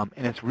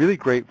 And it's really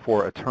great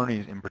for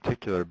attorneys in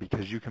particular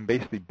because you can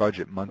basically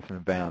budget months in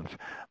advance.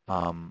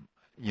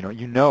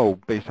 You know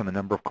based on the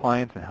number of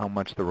clients and how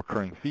much the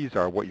recurring fees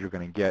are, what you're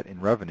going to get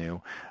in revenue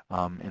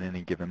in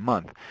any given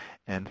month.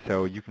 And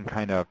so you can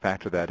kind of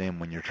factor that in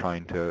when you're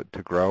trying to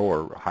grow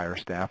or hire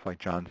staff, like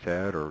John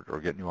said,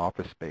 or get new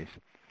office space.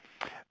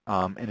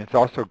 And it's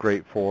also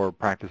great for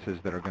practices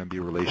that are going to be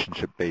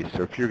relationship-based.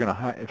 So if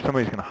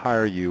somebody's going to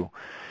hire you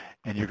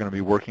and you're going to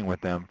be working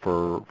with them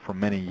for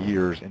many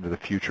years into the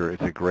future,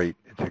 it's a great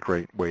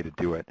way to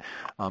do it.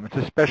 It's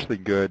especially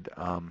good.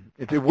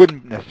 It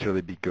wouldn't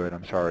necessarily be good,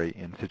 I'm sorry,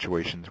 in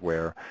situations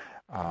where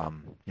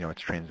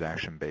it's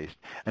transaction-based.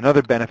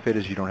 Another benefit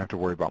is you don't have to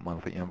worry about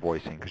monthly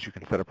invoicing because you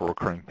can set up a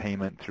recurring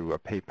payment through a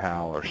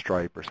PayPal or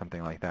Stripe or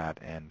something like that,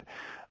 and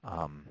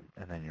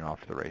then you're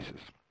off to the races.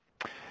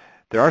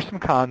 There are some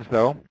cons,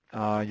 though.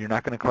 You're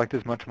not going to collect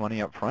as much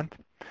money up front.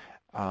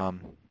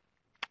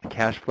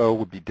 Cash flow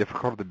would be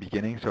difficult at the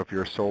beginning, so if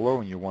you're a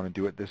solo and you want to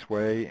do it this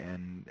way,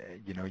 and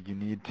you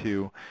need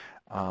to,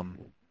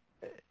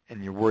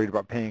 and you're worried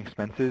about paying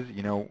expenses,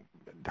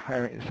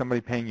 hiring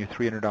somebody paying you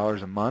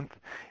 $300 a month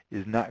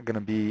is not going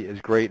to be as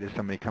great as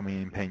somebody coming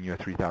in and paying you a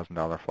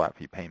 $3,000 flat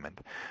fee payment.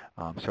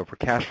 So for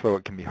cash flow,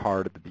 it can be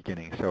hard at the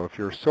beginning. So if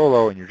you're a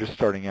solo and you're just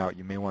starting out,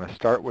 you may want to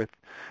start with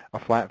a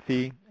flat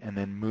fee and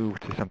then move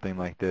to something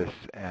like this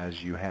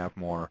as you have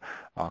more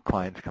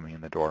clients coming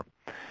in the door.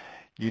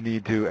 You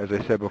need to, as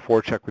I said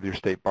before, check with your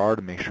state bar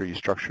to make sure you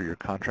structure your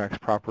contracts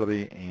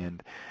properly,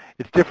 and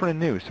it's different and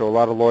new, so a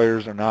lot of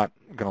lawyers are not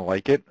going to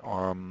like it.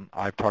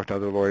 I've talked to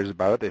other lawyers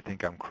about it. They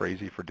think I'm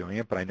crazy for doing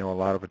it, but I know a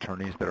lot of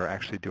attorneys that are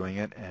actually doing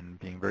it and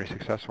being very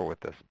successful with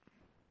this.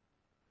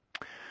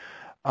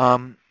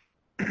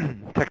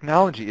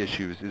 Technology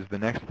issues is the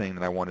next thing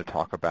that I want to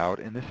talk about,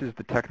 and this is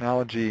the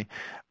technology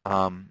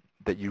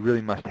that you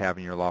really must have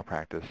in your law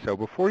practice. So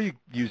before you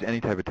use any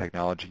type of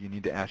technology, you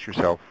need to ask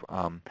yourself,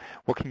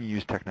 what can you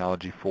use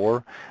technology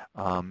for?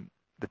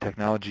 The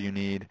technology you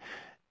need,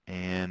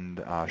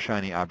 and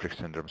shiny object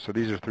syndrome. So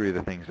these are three of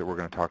the things that we're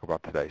going to talk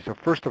about today. So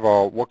first of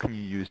all, what can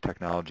you use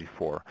technology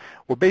for?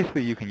 Well,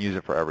 basically you can use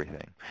it for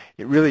everything.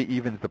 It really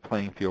evens the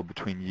playing field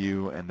between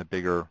you and the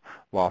bigger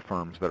law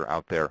firms that are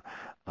out there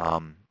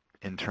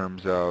in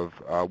terms of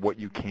what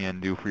you can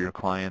do for your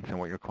clients and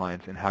what your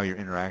clients and how you're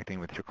interacting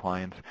with your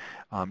clients.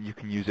 You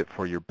can use it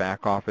for your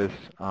back office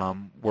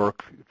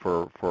work,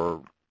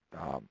 for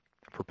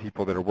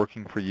people that are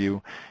working for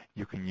you.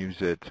 You can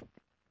use it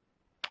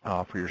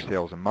for your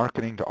sales and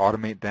marketing to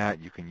automate that.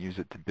 You can use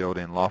it to build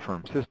in law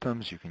firm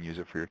systems. You can use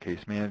it for your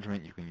case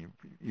management. You can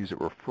use it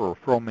for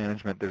referral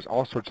management. There's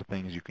all sorts of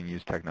things you can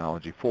use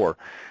technology for.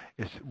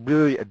 It's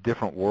really a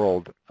different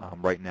world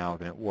right now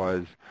than it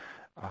was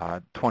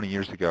 20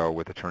 years ago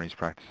with attorneys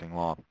practicing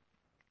law.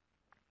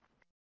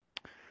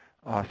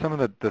 Some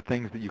of the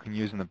things that you can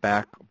use in the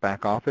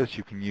back office,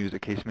 you can use a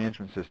case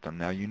management system.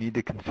 Now you need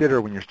to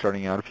consider when you're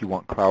starting out if you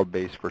want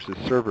cloud-based versus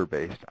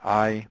server-based.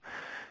 I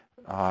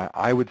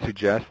would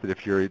suggest that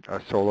if you're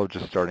a solo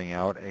just starting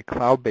out, a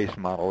cloud-based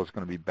model is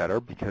going to be better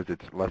because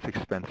it's less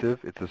expensive.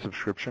 It's a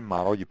subscription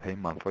model. You pay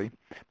monthly,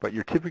 but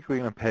you're typically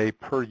going to pay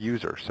per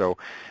user. So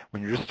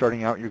when you're just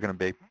starting out, you're going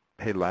to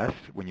pay less.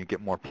 When you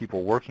get more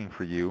people working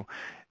for you,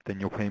 then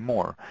you'll pay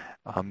more.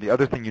 The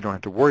other thing you don't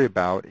have to worry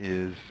about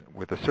is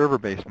with a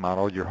server-based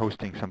model, you're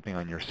hosting something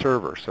on your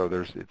server. So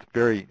it's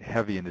very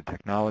heavy into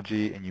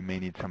technology, and you may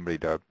need somebody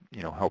to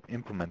help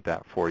implement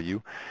that for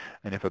you.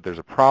 And if there's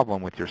a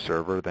problem with your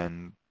server,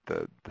 then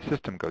the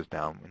system goes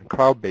down. In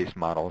cloud-based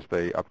models,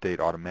 they update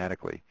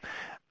automatically.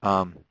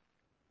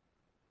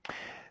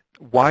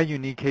 Why you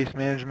need case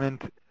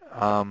management?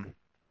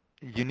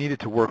 You need it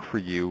to work for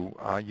you.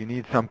 You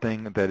need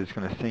something that is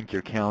going to sync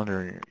your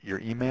calendar and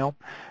your email.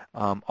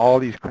 All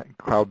these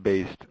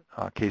cloud-based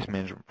case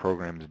management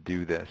programs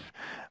do this.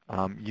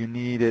 You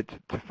need it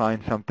to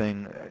find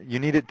something. You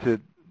need it to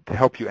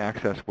help you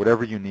access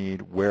whatever you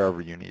need,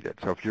 wherever you need it.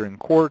 So if you're in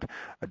court,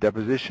 a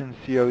deposition,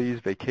 CLEs,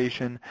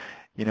 vacation,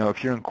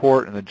 if you're in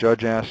court and the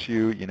judge asks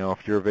you,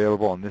 if you're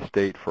available on this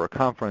date for a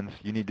conference,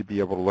 you need to be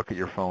able to look at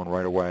your phone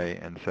right away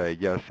and say,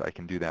 yes, I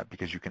can do that,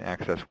 because you can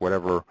access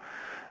whatever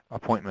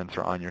appointments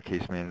are on your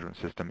case management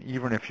system.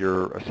 Even if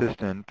your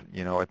assistant,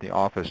 at the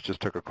office just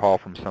took a call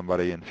from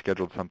somebody and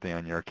scheduled something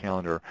on your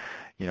calendar,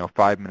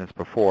 5 minutes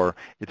before,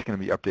 it's going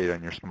to be updated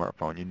on your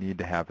smartphone. You need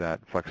to have that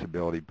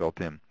flexibility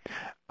built in.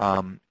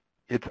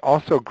 It's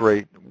also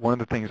great. One of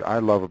the things I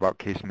love about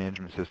case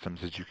management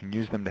systems is you can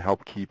use them to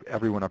help keep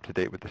everyone up to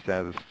date with the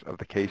status of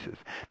the cases.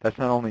 That's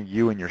not only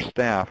you and your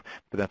staff,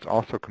 but that's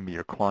also can be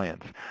your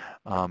clients.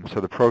 So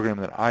the program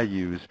that I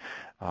use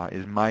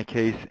is My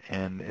Case,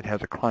 and it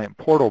has a client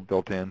portal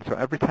built in. So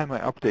every time I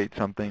update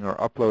something or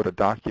upload a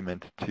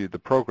document to the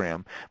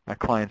program, my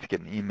clients get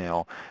an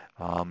email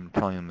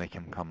telling them they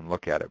can come and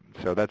look at it.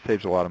 So that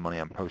saves a lot of money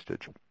on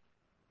postage.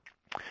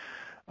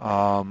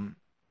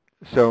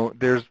 So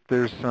there's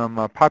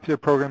some popular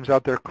programs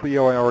out there.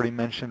 Clio I already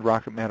mentioned,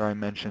 Rocket Matter I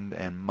mentioned,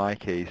 and My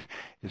Case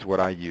is what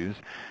I use.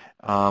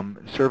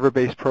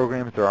 Server-based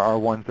programs, there are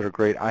ones that are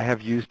great. I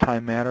have used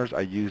Time Matters.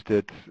 I used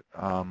it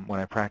when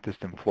I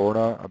practiced in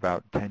Florida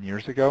about 10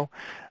 years ago.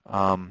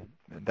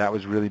 That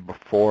was really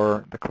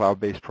before the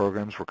cloud-based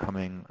programs were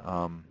becoming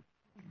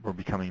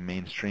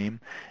mainstream.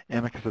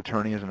 Amicus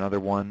Attorney is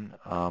another one,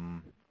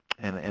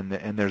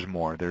 and there's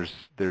more. There's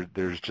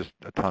just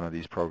a ton of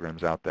these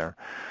programs out there.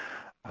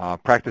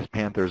 Practice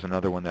Panther is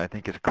another one that I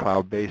think is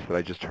cloud-based that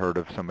I just heard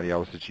of somebody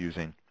else is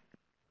using.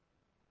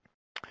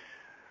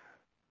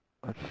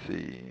 let's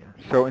see.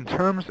 So in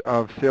terms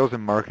of sales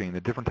and marketing,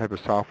 the different type of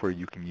software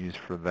you can use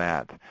for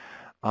that,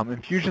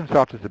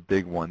 Infusionsoft is a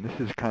big one. This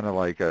is kind of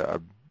like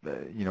a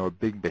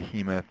big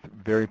behemoth,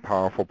 very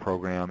powerful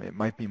program. It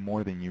might be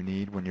more than you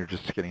need when you're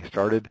just getting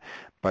started,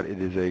 but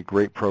it is a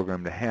great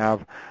program to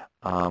have.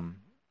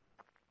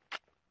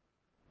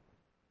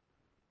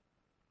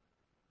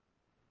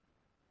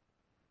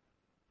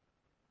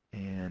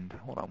 And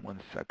hold on one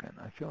second.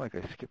 I feel like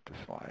I skipped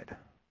a slide.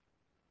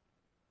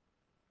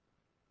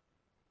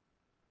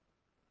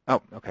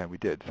 Oh, okay, we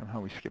did.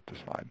 Somehow we skipped a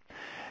slide.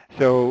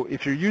 So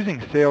if you're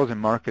using sales and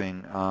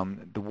marketing,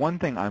 the one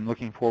thing I'm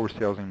looking for with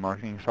sales and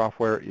marketing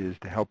software is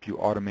to help you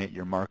automate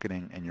your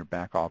marketing and your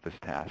back office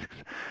tasks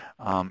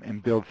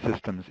and build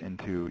systems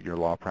into your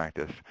law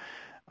practice.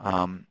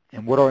 And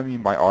what do I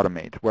mean by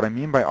automate? What I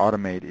mean by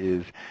automate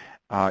is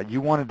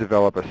you want to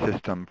develop a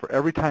system for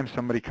every time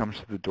somebody comes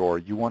to the door.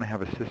 You want to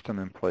have a system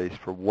in place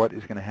for what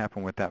is going to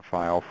happen with that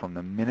file from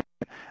the minute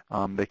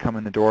they come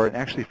in the door, and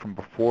actually from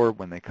before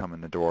when they come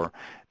in the door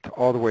to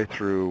all the way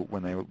through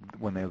when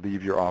they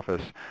leave your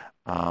office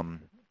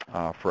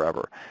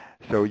forever.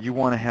 So you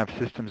want to have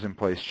systems in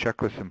place,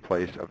 checklists in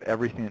place of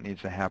everything that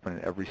needs to happen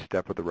at every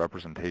step of the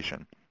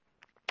representation,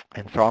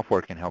 and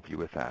software can help you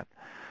with that.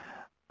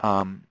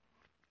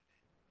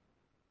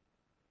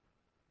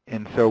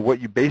 And so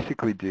what you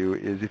basically do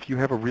is if you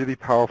have a really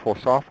powerful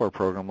software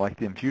program like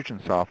the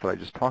Infusionsoft that I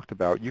just talked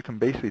about, you can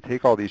basically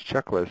take all these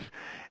checklists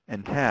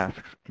and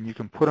tasks and you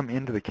can put them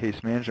into the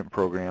case management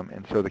program,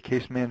 and so the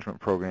case management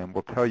program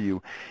will tell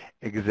you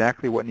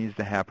exactly what needs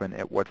to happen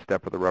at what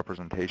step of the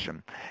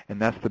representation.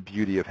 And that's the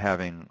beauty of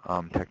having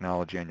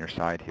technology on your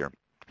side here.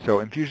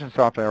 So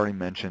Infusionsoft, I already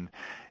mentioned,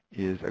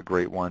 is a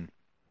great one.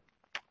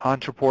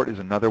 Ontraport is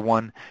another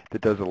one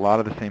that does a lot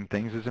of the same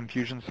things as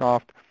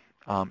Infusionsoft.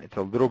 It's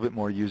a little bit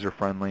more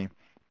user-friendly.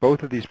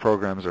 Both of these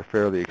programs are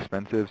fairly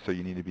expensive, so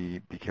you need to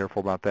be careful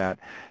about that.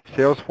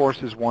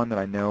 Salesforce is one that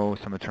I know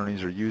some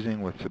attorneys are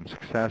using with some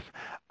success.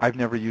 I've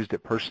never used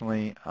it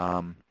personally,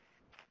 and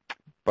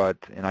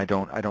I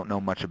don't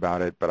know much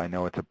about it, but I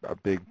know it's a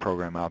big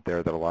program out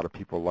there that a lot of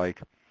people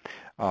like.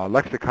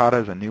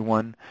 Lexicata is a new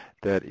one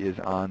that is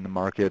on the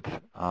market.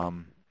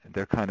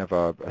 They're kind of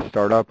a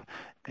startup,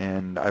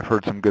 and I've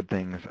heard some good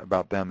things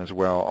about them as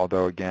well,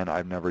 although, again,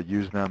 I've never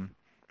used them.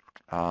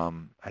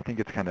 I think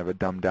it's kind of a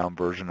dumbed-down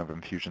version of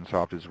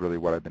Infusionsoft is really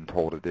what I've been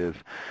told it is.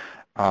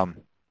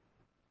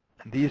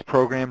 These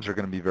programs are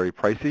going to be very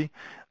pricey,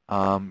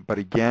 but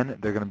again,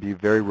 they're going to be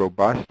very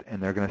robust, and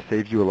they're going to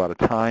save you a lot of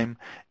time,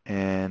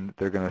 and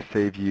they're going to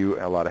save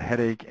you a lot of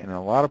headache, and in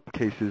a lot of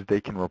cases, they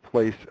can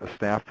replace a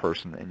staff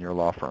person in your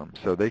law firm.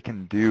 So they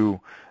can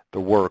do the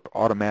work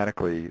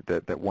automatically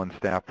that one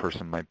staff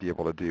person might be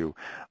able to do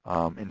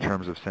in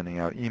terms of sending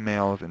out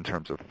emails, in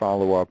terms of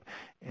follow-up,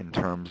 in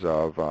terms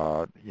of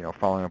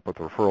following up with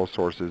referral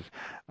sources.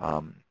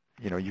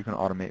 You can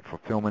automate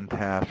fulfillment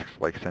tasks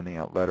like sending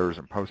out letters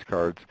and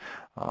postcards.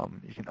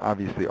 You can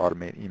obviously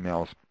automate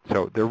emails.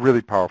 So they're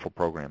really powerful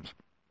programs.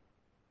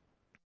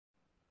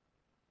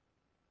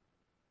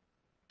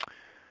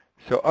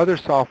 So other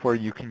software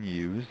you can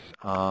use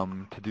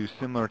to do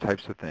similar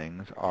types of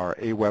things are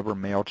Aweber,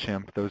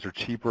 MailChimp. Those are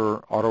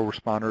cheaper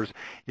autoresponders.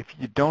 If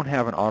you don't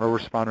have an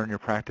autoresponder in your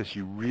practice,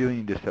 you really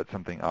need to set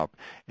something up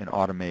and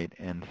automate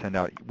and send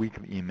out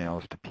weekly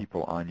emails to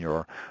people on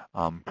your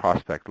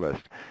prospect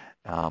list.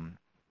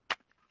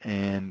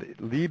 And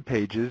Lead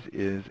Pages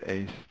is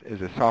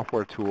a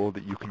software tool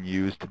that you can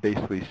use to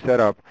basically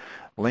set up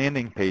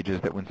landing pages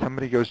that when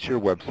somebody goes to your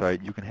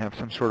website, you can have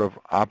some sort of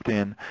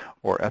opt-in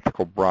or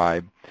ethical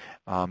bribe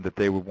that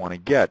they would want to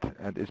get.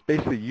 And it's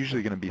basically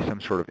usually going to be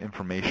some sort of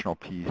informational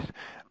piece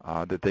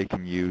that they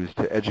can use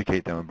to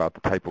educate them about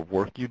the type of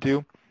work you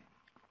do.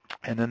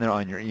 And then they're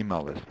on your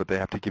email list, but they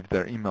have to give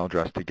their email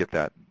address to get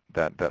that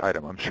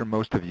item. I'm sure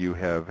most of you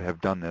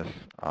have done this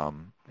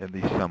at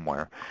least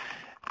somewhere.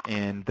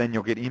 And then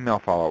you'll get email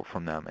follow-up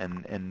from them.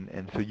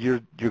 And so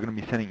you're going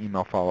to be sending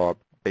email follow-up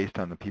based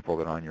on the people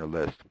that are on your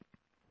list.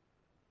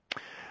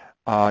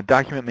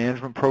 Document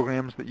management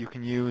programs that you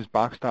can use.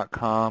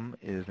 Box.com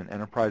is an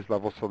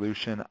enterprise-level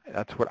solution.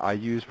 That's what I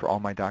use for all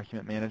my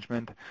document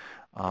management.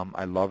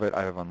 I love it.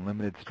 I have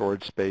unlimited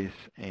storage space,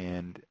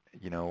 and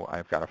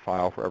I've got a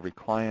file for every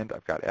client.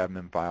 I've got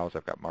admin files.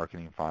 I've got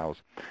marketing files,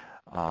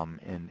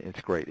 and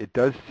it's great. It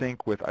does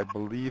sync with, I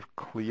believe,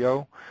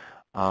 Clio.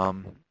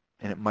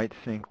 And it might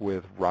sync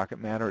with Rocket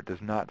Matter. It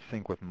does not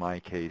sync with my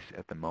case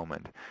at the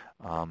moment.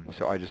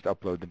 So I just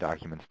upload the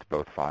documents to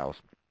both files.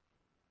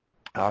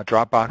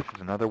 Dropbox is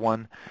another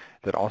one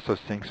that also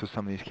syncs with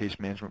some of these case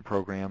management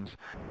programs.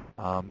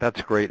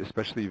 That's great,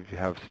 especially if you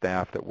have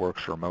staff that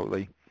works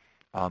remotely.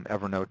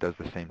 Evernote does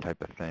the same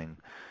type of thing.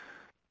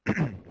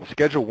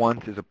 Schedule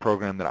Once is a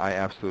program that I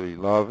absolutely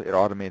love. It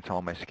automates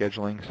all my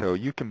scheduling. So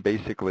you can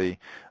basically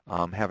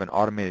have an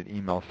automated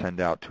email send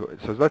out to it.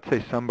 So let's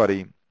say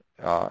somebody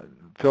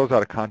fills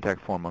out a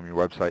contact form on your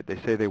website. They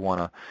say they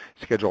want to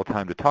schedule a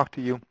time to talk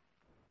to you.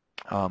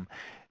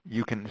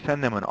 you can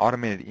send them an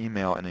automated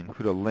email and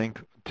include a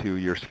link to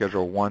your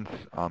Schedule Once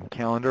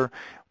calendar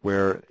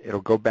where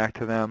it'll go back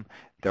to them.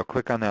 They'll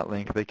click on that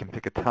link. They can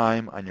pick a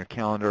time on your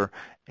calendar,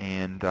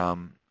 and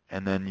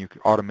then you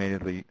can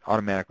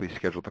automatically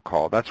schedule the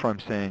call. That's where I'm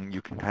saying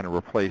you can kind of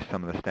replace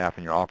some of the staff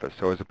in your office.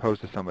 So as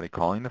opposed to somebody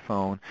calling the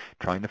phone,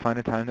 trying to find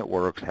a time that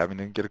works, having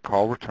to get a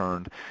call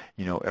returned,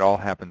 it all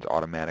happens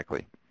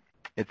automatically.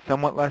 It's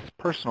somewhat less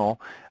personal,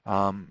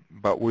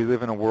 but we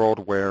live in a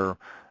world where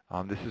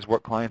this is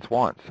what clients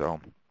want.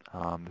 So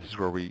this is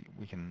where we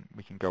can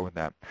go with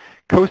that.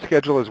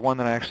 CoSchedule is one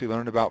that I actually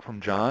learned about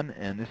from John,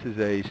 and this is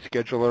a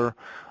scheduler.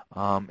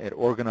 It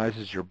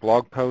organizes your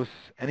blog posts.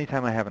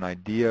 Anytime I have an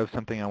idea of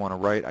something I want to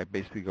write, I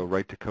basically go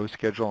right to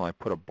CoSchedule, and I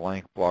put a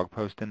blank blog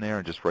post in there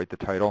and just write the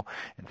title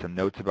and some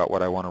notes about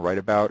what I want to write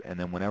about. And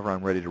then whenever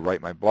I'm ready to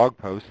write my blog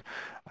post,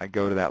 I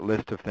go to that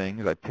list of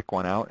things, I pick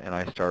one out, and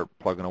I start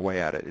plugging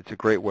away at it. It's a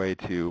great way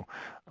to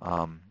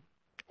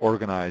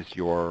organize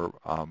your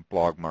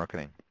blog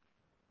marketing.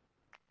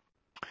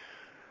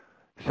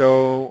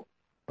 So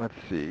let's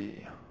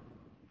see.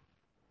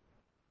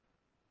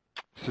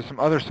 So some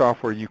other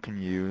software you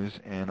can use,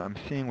 and I'm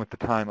seeing with the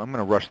time, I'm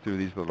going to rush through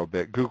these a little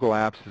bit. Google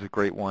Apps is a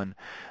great one.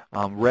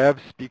 Rev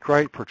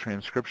SpeakWrite for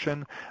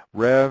transcription.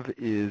 Rev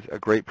is a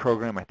great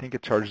program. I think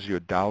it charges you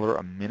 $1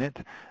 a minute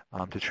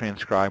to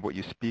transcribe what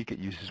you speak.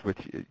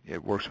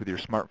 It works with your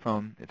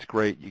smartphone. It's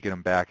great. You get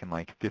them back in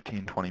like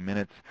 15, 20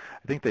 minutes.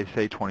 I think they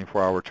say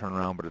 24-hour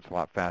turnaround, but it's a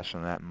lot faster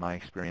than that in my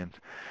experience.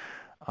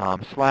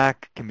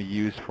 Slack can be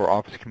used for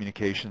office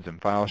communications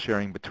and file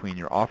sharing between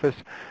your office,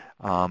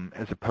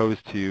 as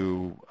opposed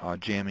to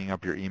jamming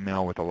up your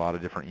email with a lot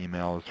of different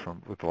emails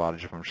with a lot of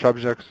different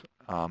subjects.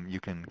 You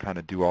can kind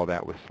of do all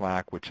that with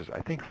Slack, which is, I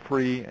think,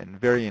 free and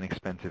very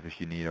inexpensive if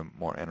you need a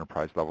more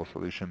enterprise-level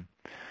solution.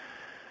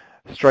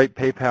 Stripe,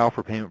 PayPal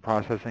for payment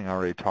processing. I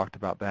already talked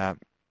about that.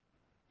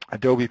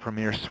 Adobe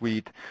Premiere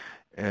Suite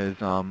is,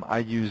 I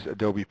use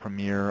Adobe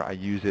Premiere. I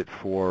use it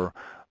for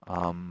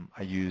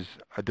I use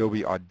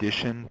Adobe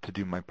Audition to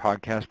do my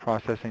podcast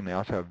processing. They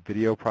also have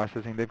video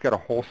processing. They've got a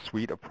whole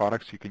suite of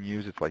products you can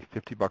use. It's like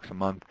 $50 a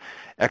month.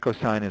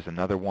 EchoSign is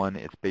another one.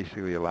 It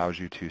basically allows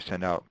you to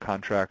send out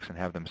contracts and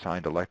have them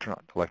signed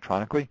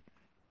electronically.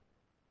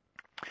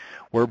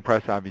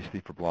 WordPress,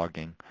 obviously, for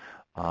blogging.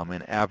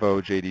 And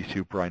Avo, JD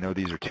Super. I know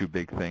these are two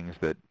big things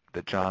that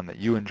John, that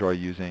you enjoy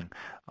using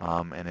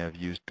and have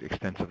used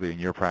extensively in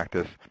your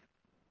practice.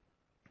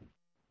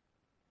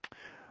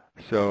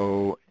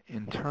 So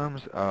in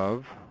terms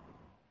of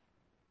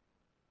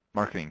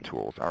marketing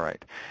tools, all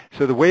right.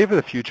 So the wave of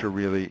the future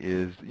really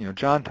is,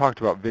 John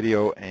talked about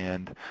video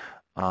and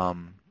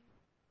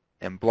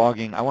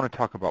blogging. I want to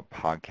talk about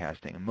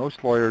podcasting. And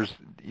most lawyers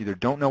either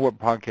don't know what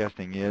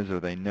podcasting is, or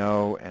they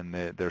know and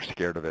they're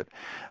scared of it.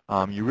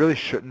 You really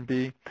shouldn't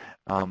be.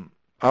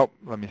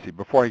 Let me see.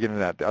 Before I get into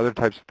that, the other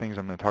types of things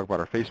I'm going to talk about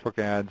are Facebook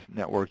ads,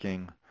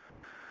 networking,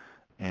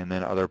 and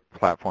then other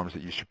platforms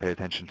that you should pay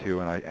attention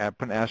to. And I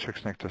put an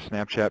asterisk next to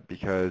Snapchat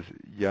because,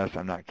 yes,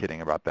 I'm not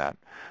kidding about that.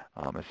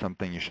 It's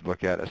something you should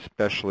look at,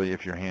 especially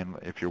if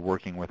you're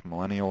working with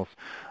millennials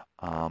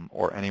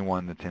or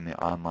anyone that's in the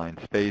online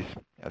space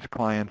as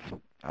clients.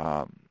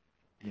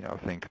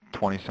 Think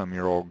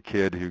 20-some-year-old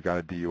kid who got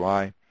a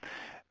DUI.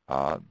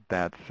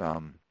 That's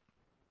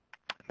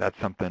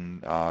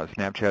something.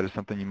 Snapchat is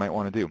something you might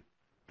want to do.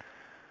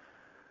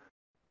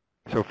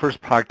 So first,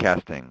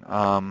 podcasting.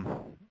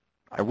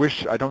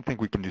 I don't think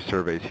we can do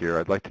surveys here.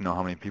 I'd like to know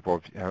how many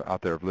people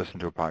out there have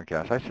listened to a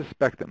podcast. I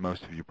suspect that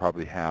most of you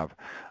probably have.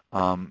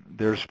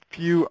 There's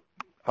few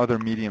other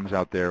mediums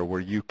out there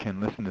where you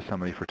can listen to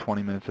somebody for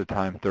 20 minutes at a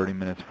time, 30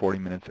 minutes, 40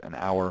 minutes, an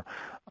hour,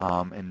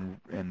 and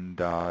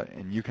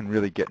you can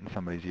really get in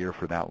somebody's ear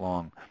for that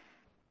long.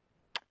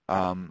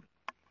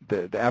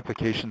 The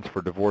applications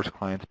for divorce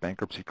clients,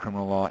 bankruptcy,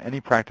 criminal law,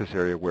 any practice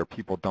area where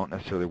people don't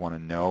necessarily want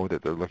to know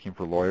that they're looking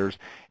for lawyers,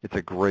 it's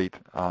a great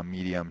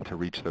medium to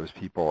reach those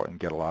people and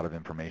get a lot of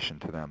information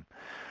to them.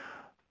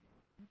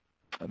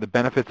 The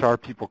benefits are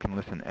people can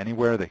listen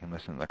anywhere. They can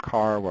listen in the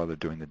car, while they're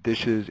doing the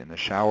dishes, in the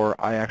shower.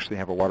 I actually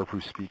have a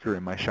waterproof speaker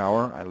in my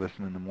shower. I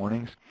listen in the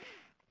mornings.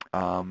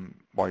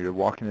 While you're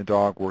walking the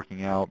dog,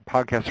 working out.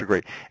 Podcasts are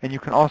great. And you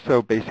can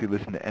also basically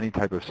listen to any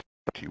type of stuff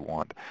you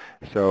want.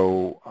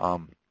 So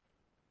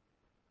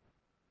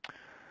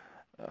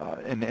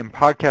and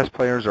podcast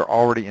players are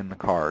already in the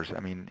cars. I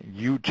mean,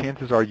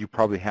 chances are you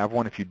probably have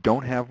one. If you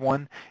don't have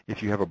one,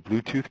 if you have a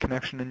Bluetooth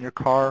connection in your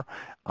car,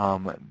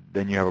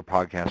 then you have a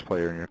podcast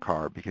player in your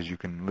car because you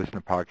can listen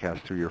to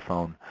podcasts through your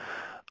phone.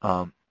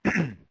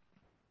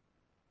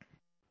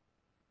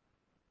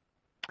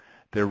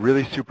 They're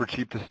really super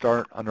cheap to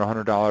start, under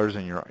 $100,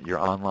 and you're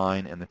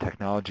online, and the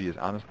technology is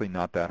honestly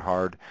not that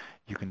hard.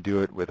 You can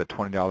do it with a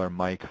 $20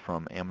 mic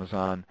from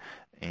Amazon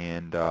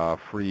and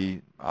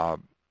free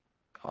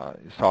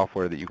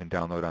software that you can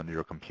download onto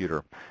your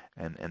computer,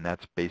 and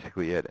that's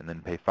basically it. And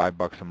then pay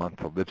 $5 a month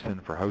to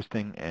Libsyn for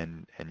hosting,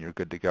 and you're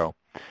good to go.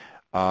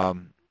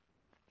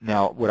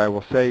 Now, what I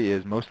will say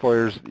is most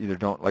lawyers either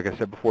don't, like I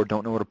said before,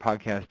 don't know what a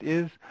podcast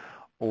is,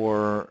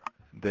 or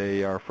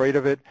they are afraid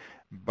of it.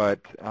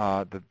 but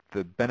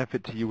the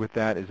benefit to you with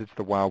that is it's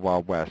the wild,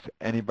 wild west.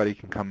 Anybody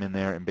can come in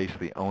there and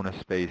basically own a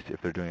space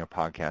if they're doing a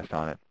podcast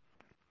on it.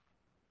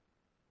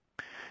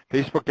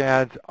 Facebook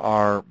ads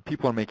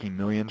people are making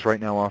millions right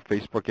now off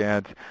Facebook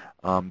ads.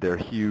 They're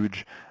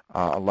huge.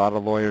 A lot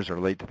of lawyers are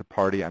late to the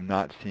party. I'm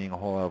not seeing a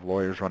whole lot of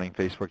lawyers running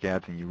Facebook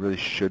ads, and you really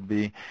should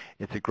be.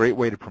 It's a great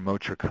way to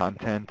promote your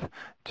content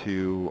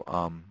to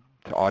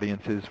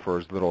audiences for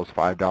as little as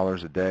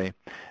 $5 a day.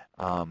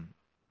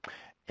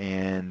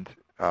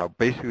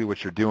 Basically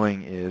what you're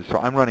doing is, so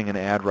I'm running an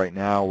ad right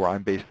now where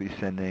I'm basically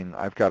sending,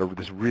 I've got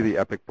this really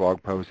epic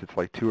blog post. It's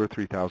like 2,000 or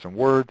 3,000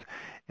 words.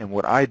 And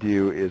what I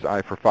do is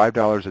for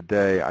 $5 a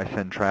day, I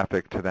send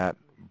traffic to that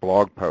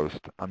blog post.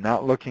 I'm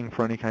not looking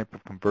for any type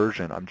of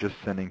conversion. I'm just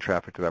sending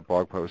traffic to that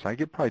blog post. I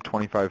get probably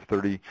 25,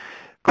 30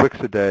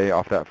 clicks a day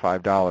off that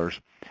 $5.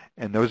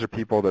 And those are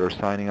people that are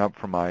signing up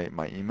for my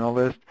email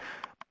list.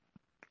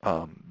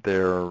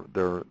 They're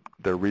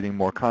reading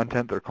more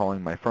content. They're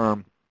calling my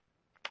firm.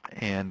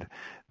 And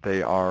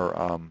they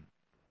are,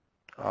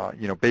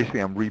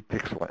 basically I'm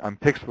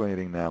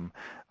pixelating them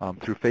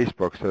through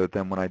Facebook so that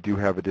then when I do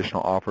have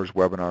additional offers,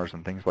 webinars,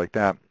 and things like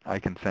that, I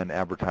can send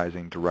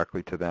advertising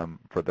directly to them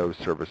for those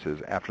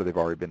services after they've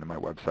already been to my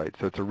website.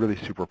 So it's a really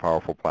super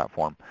powerful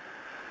platform.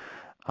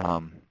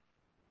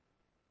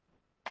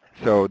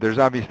 So there's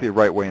obviously a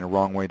right way and a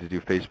wrong way to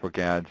do Facebook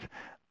ads.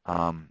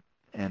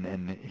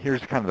 And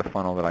here's kind of the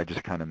funnel that I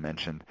just kind of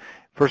mentioned.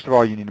 First of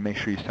all, you need to make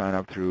sure you sign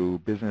up through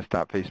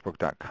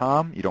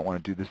business.facebook.com. You don't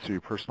want to do this through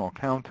your personal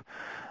account.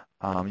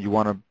 You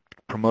want to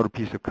promote a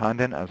piece of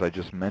content, as I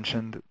just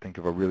mentioned. Think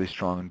of a really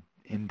strong,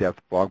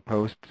 in-depth blog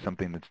post,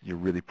 something that you're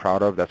really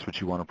proud of. That's what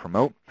you want to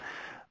promote.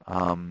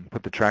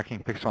 Put the tracking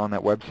pixel on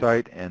that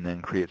website, and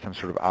then create some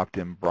sort of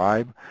opt-in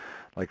bribe,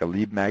 like a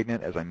lead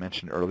magnet, as I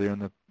mentioned earlier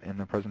in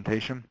the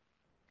presentation.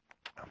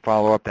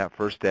 Follow up that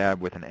first ad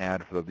with an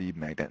ad for the lead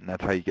magnet, and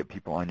that's how you get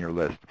people on your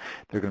list.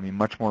 They're going to be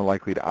much more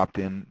likely to opt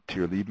in to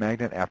your lead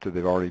magnet after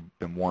they've already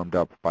been warmed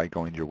up by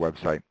going to your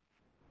website.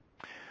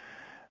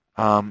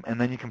 And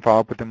then you can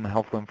follow up with them with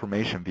helpful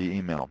information via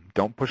email.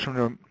 Don't push them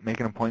to make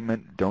an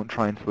appointment. Don't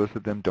try and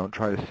solicit them. Don't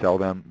try to sell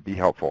them. Be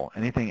helpful.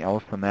 Anything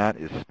else than that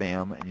is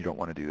spam, and you don't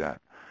want to do that.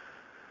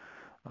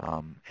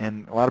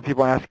 And a lot of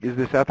people ask, is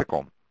this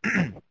ethical?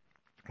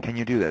 Can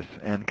you do this?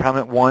 And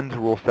comment 1 to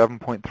Rule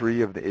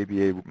 7.3 of the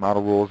ABA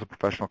Model Rules of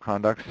Professional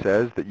Conduct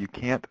says that you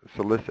can't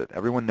solicit.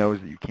 Everyone knows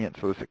that you can't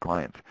solicit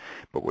clients.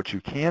 But what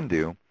you can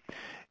do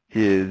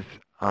is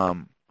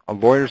a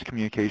lawyer's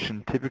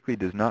communication typically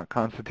does not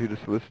constitute a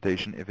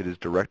solicitation if it is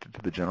directed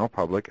to the general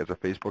public, as a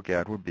Facebook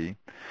ad would be,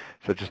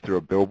 such as through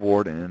a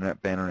billboard, an internet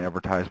banner, an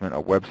advertisement,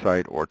 a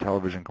website, or a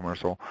television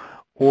commercial,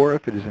 or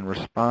if it is in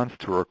response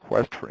to a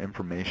request for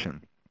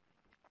information.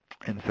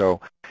 And so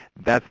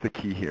that's the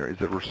key here,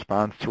 is a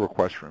response to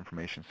request for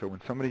information. So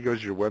when somebody goes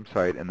to your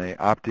website and they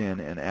opt in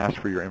and ask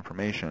for your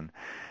information,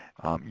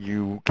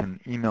 you can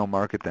email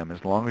market them.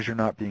 As long as you're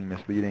not being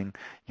misleading,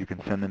 you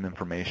can send them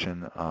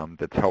information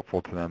that's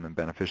helpful to them and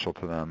beneficial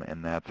to them,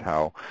 and that's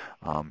how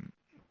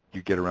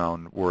you get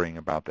around worrying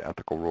about the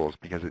ethical rules,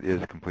 because it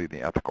is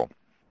completely ethical.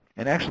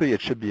 And actually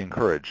it should be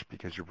encouraged,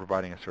 because you're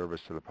providing a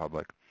service to the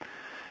public.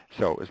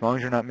 So as long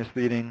as you're not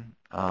misleading,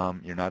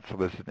 you're not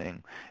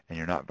soliciting, and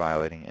you're not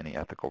violating any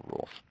ethical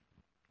rules.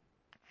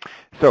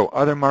 So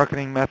other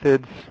marketing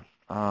methods,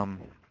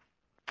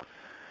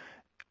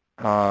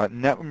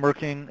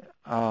 networking,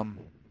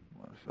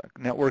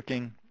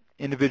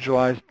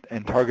 individualized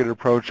and targeted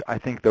approach. I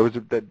think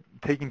that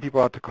taking people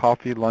out to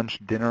coffee, lunch,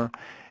 dinner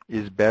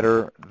is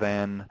better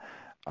than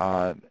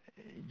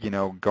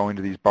going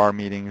to these bar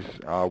meetings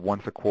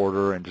once a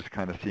quarter and just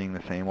kind of seeing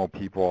the same old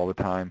people all the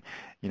time.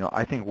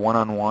 I think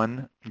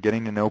one-on-one,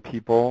 getting to know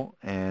people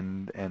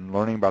and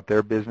learning about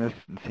their business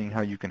and seeing how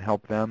you can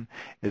help them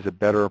is a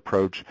better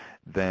approach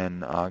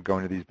than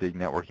going to these big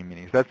networking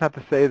meetings. That's not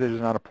to say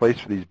there's not a place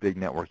for these big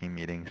networking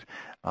meetings,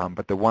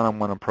 but the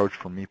one-on-one approach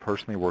for me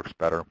personally works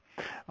better.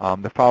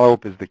 The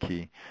follow-up is the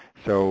key.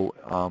 So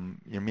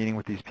you're meeting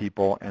with these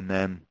people and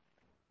then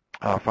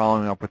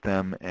following up with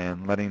them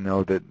and letting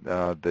know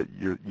that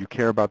you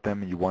care about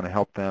them and you want to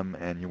help them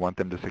and you want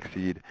them to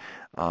succeed.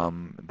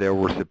 They'll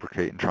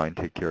reciprocate and try and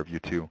take care of you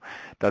too.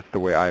 That's the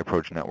way I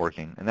approach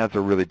networking, and that's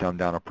a really dumbed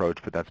down approach,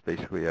 but that's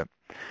basically it.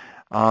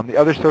 The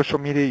other social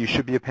media you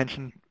should be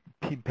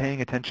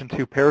paying attention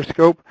to,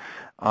 Periscope.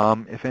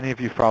 If any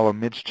of you follow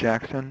Mitch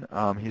Jackson,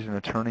 he's an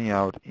attorney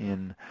out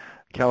in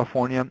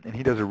California, and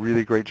he does a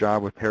really great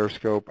job with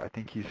Periscope. I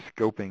think he's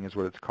scoping is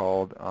what it's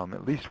called,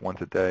 at least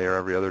once a day or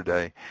every other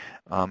day.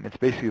 It's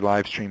basically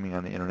live streaming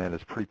on the internet.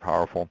 It's pretty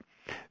powerful.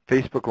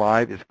 Facebook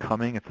Live is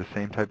coming. It's the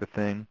same type of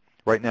thing.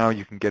 Right now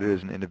you can get it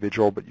as an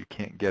individual, but you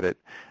can't get it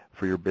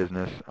for your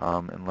business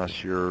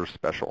unless you're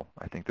special.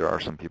 I think there are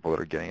some people that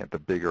are getting it. The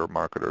bigger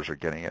marketers are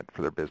getting it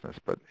for their business,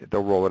 but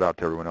they'll roll it out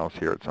to everyone else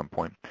here at some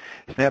point.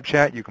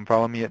 Snapchat, you can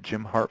follow me at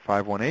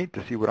JimHart518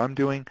 to see what I'm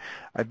doing.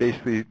 I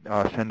basically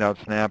send out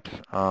snaps.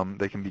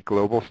 They can be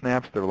global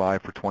snaps. They're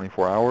live for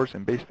 24 hours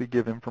and basically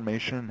give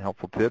information and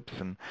helpful tips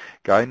and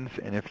guidance.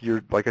 And if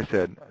you're, like I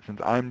said,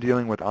 since I'm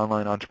dealing with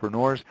online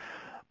entrepreneurs,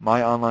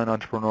 my online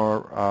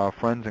entrepreneur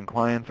friends and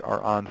clients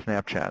are on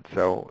Snapchat,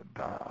 so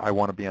I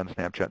want to be on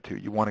Snapchat too.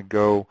 You want to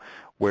go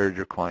where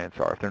your clients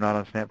are. If they're not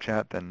on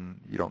Snapchat, then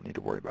you don't need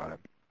to worry about it.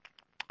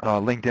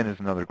 LinkedIn is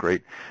another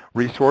great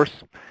resource.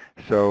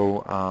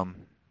 So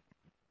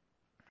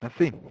let's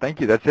see.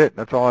 Thank you. That's it.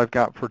 That's all I've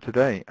got for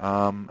today.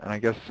 And I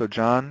guess, so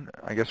John,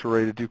 I guess we're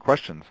ready to do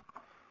questions.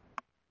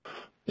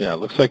 Yeah, it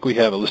looks like we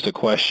have a list of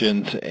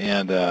questions,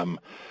 and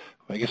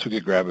I guess we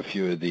could grab a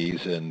few of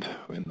these in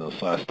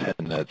those last 10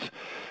 minutes.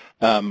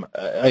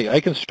 I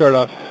can start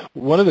off.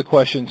 One of the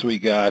questions we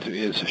got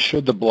is,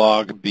 should the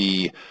blog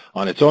be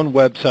on its own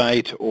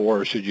website,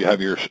 or should you have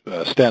your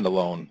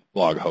standalone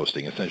blog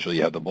hosting? Essentially,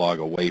 you have the blog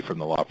away from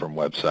the law firm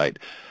website.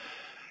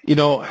 You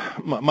know,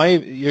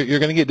 you're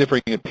going to get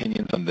differing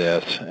opinions on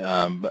this,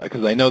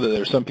 because I know that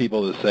there's some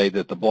people that say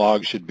that the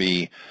blog should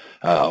be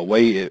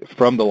away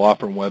from the law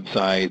firm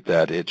website,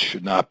 that it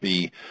should not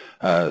be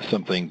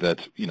something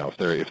that, you know,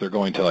 if they're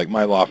going to, like,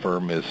 my law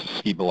firm is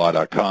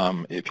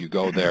skibalaw.com, if you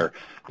go there,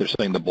 they're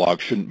saying the blog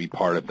shouldn't be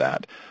part of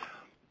that.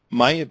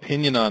 My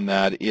opinion on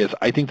that is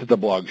I think that the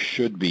blog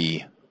should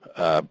be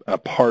a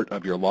part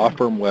of your law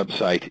firm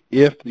website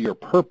if your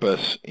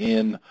purpose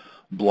in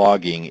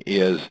blogging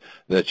is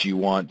that you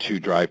want to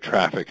drive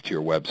traffic to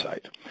your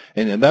website.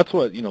 And that's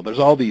what, you know, there's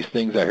all these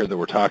things out here that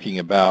we're talking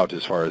about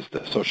as far as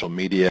the social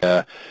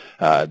media,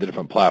 the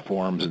different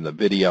platforms and the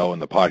video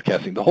and the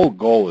podcasting. The whole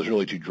goal is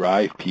really to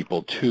drive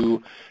people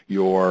to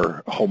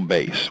your home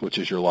base, which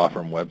is your law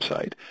firm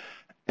website.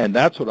 And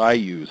that's what I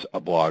use a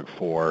blog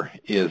for,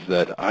 is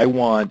that I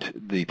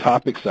want the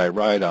topics that I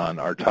write on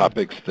are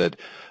topics that,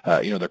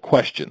 you know, they're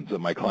questions that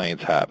my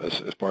clients have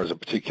as far as a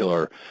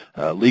particular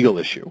legal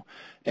issue.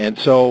 And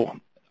so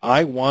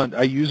I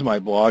use my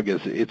blog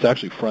as, it's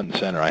actually front and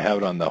center. I have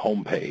it on the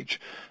home page.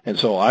 And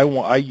so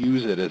I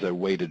use it as a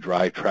way to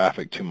drive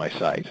traffic to my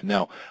site.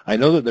 Now, I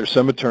know that there's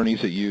some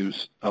attorneys that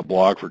use a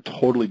blog for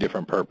totally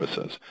different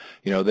purposes.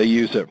 You know, they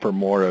use it for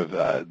more of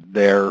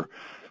their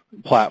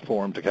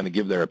platform to kind of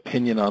give their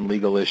opinion on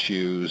legal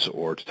issues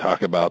or to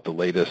talk about the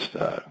latest,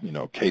 you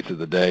know, case of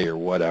the day or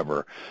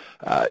whatever.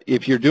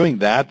 If you're doing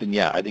that, then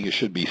yeah, I think it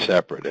should be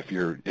separate. If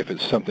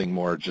it's something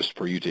more just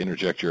for you to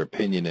interject your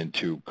opinion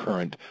into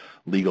current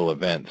legal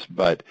events.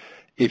 But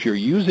if you're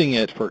using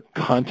it for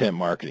content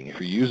marketing, if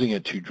you're using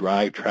it to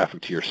drive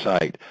traffic to your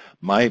site,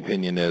 my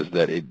opinion is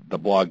that the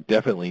blog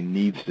definitely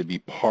needs to be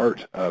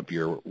part of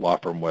your law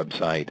firm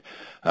website.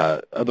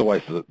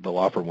 Otherwise, the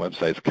law firm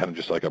website is kind of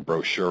just like a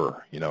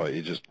brochure. You know,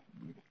 it just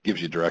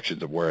gives you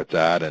directions of where it's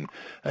at and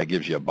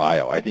gives you a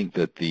bio. I think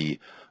that the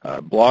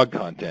blog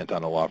content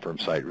on a law firm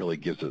site really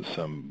gives it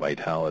some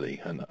vitality.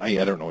 And I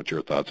don't know what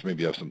your thoughts.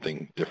 Maybe you have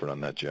something different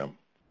on that, Jim.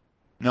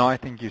 No, I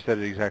think you said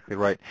it exactly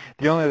right.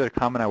 The only other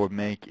comment I would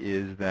make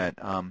is that,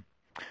 and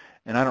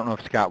I don't know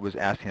if Scott was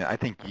asking it, I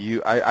think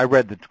I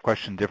read the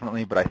question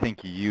differently, but I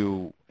think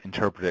you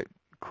interpret it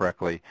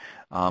correctly.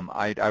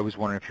 I was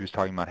wondering if he was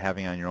talking about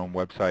having on your own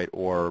website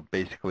or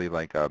basically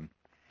like a,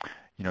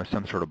 you know,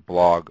 some sort of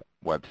blog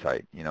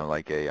website, you know,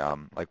 like a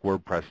like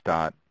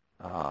WordPress.org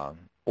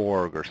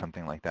or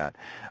something like that.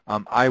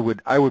 I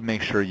would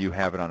make sure you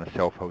have it on a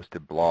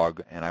self-hosted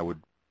blog, and I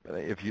would,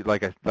 if you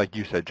like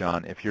you said,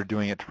 John, if you're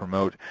doing it to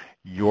promote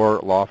your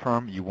law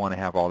firm, you want to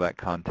have all that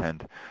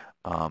content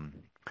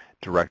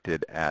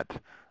directed at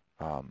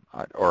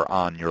or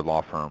on your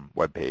law firm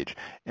webpage,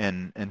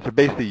 and so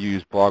basically you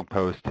use blog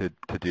posts to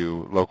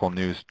do local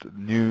news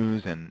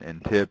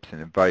and tips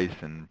and advice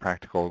and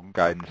practical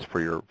guidance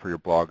for your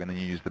blog, and then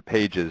you use the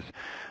pages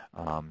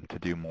to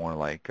do more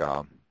like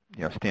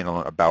you know,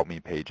 standalone about me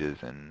pages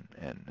and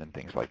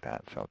things like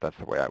that. So that's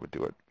the way I would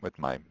do it with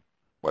my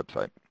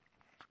website.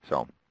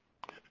 So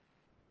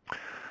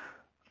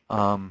you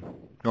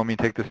want me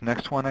to take this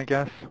next one, I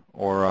guess,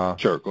 or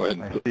sure, go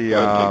ahead. I Go see,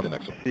 ahead and take the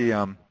next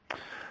one.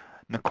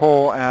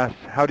 Nicole asks,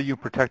 how do you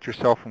protect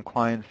yourself from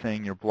clients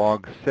saying your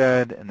blog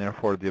said and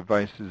therefore the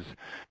advice is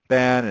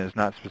bad and is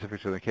not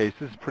specific to the case?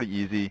 This is pretty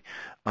easy.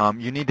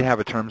 You need to have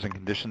a terms and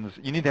conditions.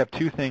 You need to have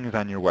two things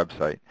on your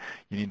website.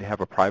 You need to have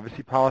a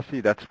privacy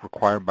policy. That's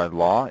required by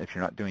law. If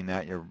you're not doing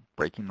that, you're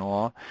breaking the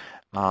law.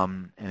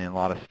 And in a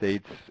lot of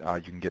states,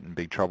 you can get in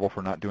big trouble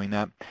for not doing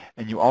that.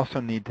 And you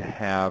also need to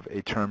have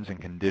a terms and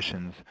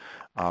conditions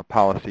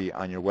policy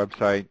on your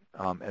website,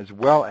 as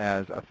well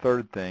as a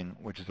third thing,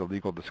 which is a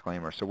legal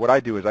disclaimer. So what I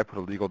do is I put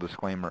a legal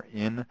disclaimer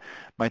in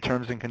my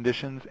terms and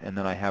conditions, and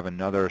then I have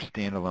another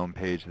standalone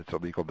page that's a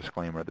legal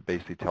disclaimer that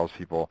basically tells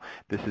people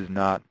this is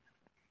not,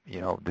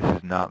 you know, this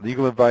is not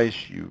legal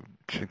advice. You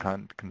should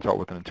consult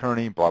with an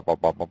attorney, blah, blah,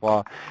 blah, blah,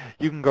 blah.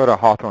 You can go to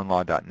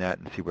hawthornelaw.net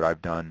and see what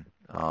I've done.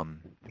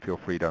 Feel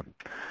free to,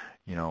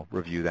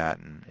 review that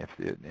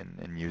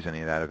and use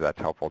any of that if that's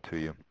helpful to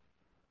you.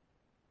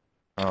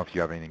 I don't know if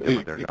you have anything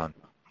different there, John.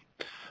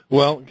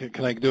 Well,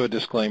 can I do a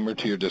disclaimer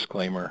to your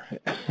disclaimer?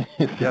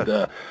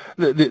 Yes.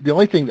 The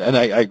only thing, and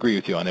I agree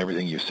with you on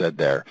everything you said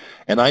there,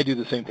 and I do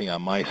the same thing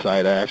on my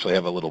side. I actually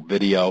have a little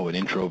video, an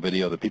intro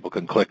video that people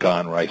can click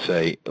on where I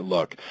say,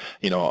 look,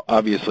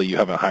 obviously you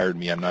haven't hired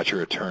me. I'm not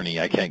your attorney.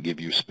 I can't give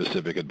you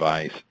specific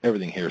advice.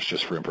 Everything here is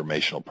just for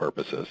informational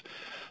purposes.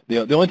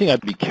 The only thing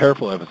I'd be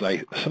careful of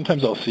is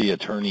sometimes I'll see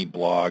attorney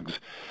blogs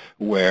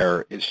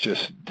where it's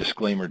just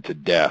disclaimered to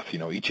death.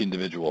 Each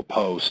individual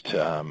post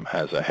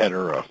has a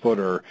header, a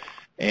footer,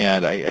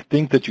 and I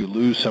think that you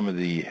lose some of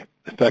the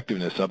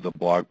effectiveness of the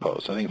blog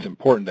post. I think it's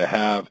important to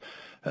have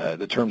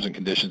the terms and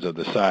conditions of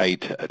the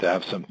site, to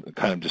have some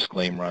kind of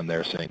disclaimer on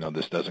there saying, no,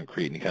 this doesn't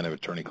create any kind of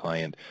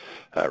attorney-client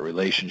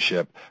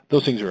relationship.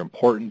 Those things are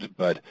important,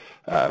 but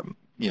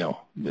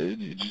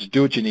just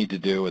do what you need to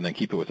do and then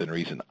keep it within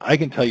reason. I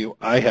can tell you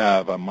I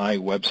have on my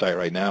website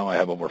right now, I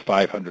have over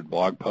 500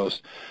 blog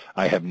posts.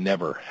 I have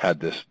never had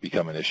this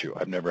become an issue.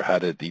 I've never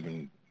had it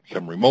even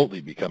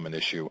remotely become an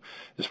issue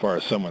as far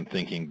as someone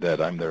thinking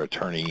that I'm their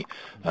attorney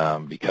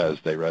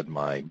because they read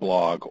my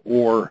blog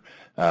or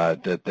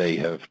that they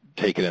have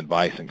taken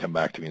advice and come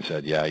back to me and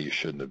said, yeah, you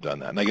shouldn't have done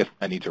that. And I guess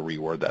I need to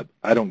reword that.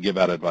 I don't give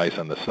out advice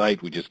on the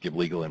site. We just give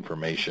legal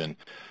information,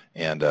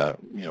 and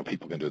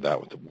people can do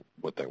that with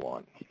what they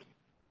want.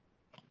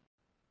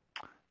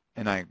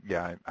 And I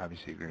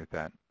obviously agree with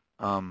that.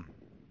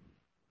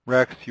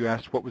 Rex, you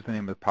asked what was the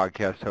name of the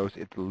podcast host.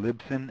 It's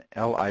Libsyn,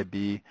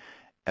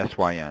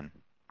 LIBSYN.com.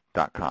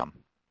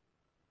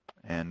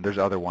 And there's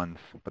other ones,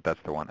 but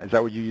that's the one. Is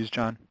that what you use,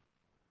 John?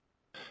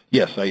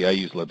 Yes, I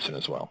use Libsyn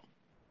as well.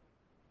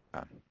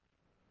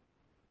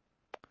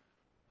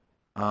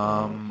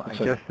 I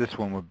guess this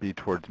one would be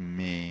towards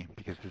me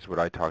because this is what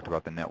I talked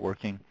about, the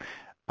networking.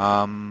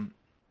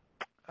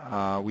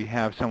 We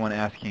have someone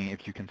asking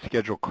if you can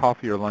schedule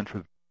coffee or lunch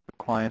with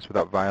clients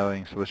without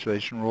violating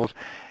solicitation rules.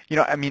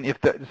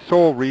 If the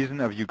sole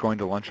reason of you going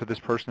to lunch with this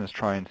person is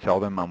try and sell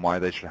them on why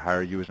they should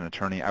hire you as an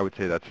attorney, I would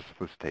say that's a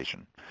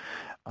solicitation.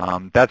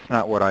 That's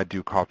not what I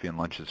do coffee and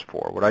lunches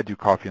for. What I do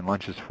coffee and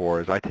lunches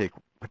for is I take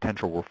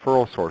potential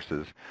referral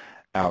sources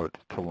out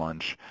to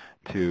lunch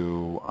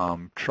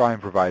to try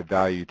and provide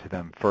value to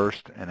them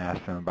first and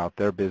ask them about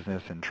their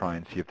business and try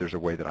and see if there's a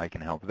way that I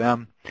can help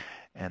them.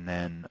 And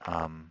then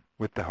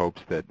with the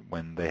hopes that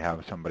when they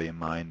have somebody in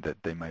mind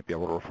that they might be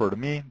able to refer to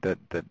me, that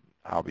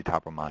I'll be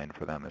top of mind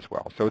for them as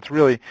well. So it's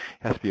really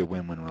has to be a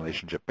win-win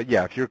relationship. But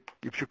yeah, if you're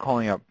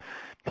calling up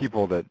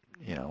people that,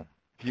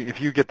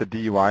 if you get the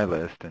DUI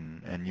list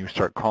and you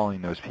start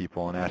calling those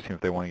people and asking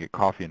if they want to get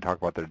coffee and talk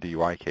about their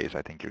DUI case,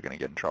 I think you're going to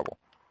get in trouble.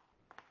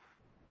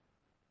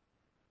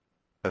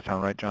 Does that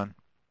sound right, John?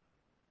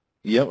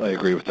 Yep, I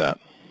agree with that.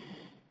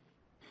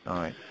 All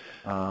right.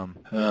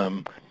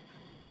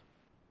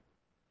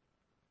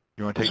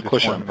 You want to take this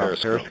question one on about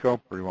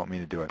Periscope, or do you want me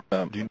to do it?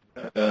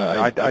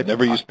 I've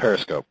never used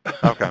Periscope.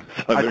 Okay,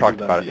 So I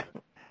talked about it.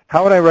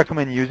 How would I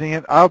recommend using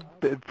it?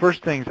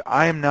 First things,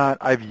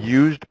 I've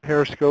used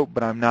Periscope,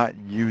 but I'm not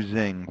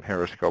using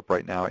Periscope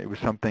right now. It was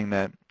something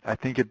that I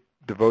think it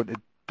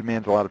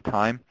demands a lot of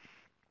time.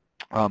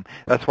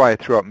 That's why I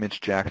threw out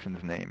Mitch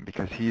Jackson's name,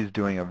 because he's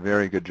doing a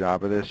very good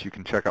job of this. You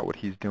can check out what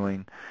he's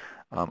doing.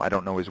 I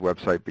don't know his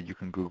website, but you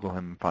can Google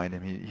him and find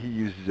him. He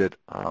uses it,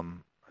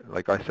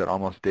 like I said,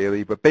 almost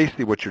daily. But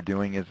basically what you're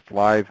doing is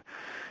live.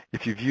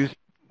 If you've used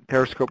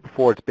Periscope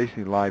before, it's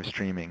basically live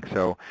streaming.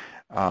 So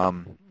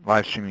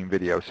live streaming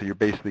video. So you're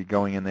basically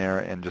going in there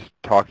and just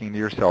talking to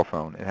your cell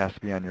phone. It has to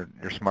be on your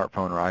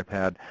smartphone or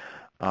iPad.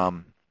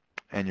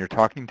 And you're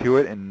talking to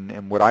it.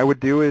 And what I would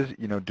do is,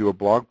 do a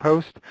blog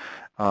post,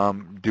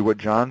 do what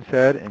John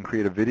said, and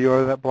create a video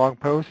of that blog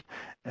post.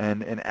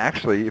 And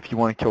actually, if you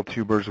want to kill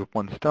two birds with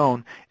one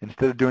stone,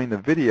 instead of doing the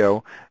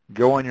video,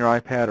 go on your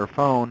iPad or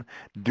phone,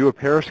 do a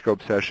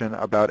Periscope session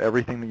about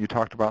everything that you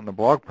talked about in the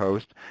blog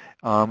post,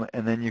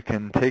 and then you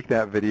can take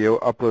that video,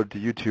 upload it to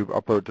YouTube,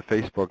 upload it to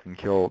Facebook, and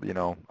kill,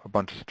 a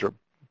bunch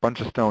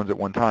of stones at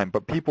one time.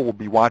 But people will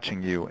be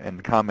watching you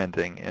and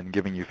commenting and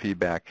giving you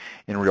feedback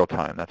in real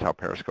time. That's how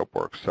Periscope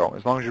works. So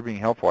as long as you're being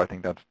helpful, I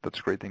think that's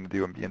a great thing to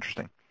do and be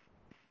interesting.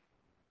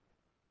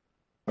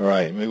 All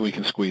right, maybe we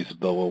can squeeze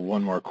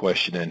one more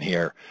question in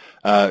here.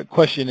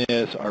 Question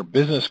is, are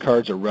business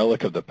cards a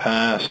relic of the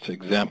past?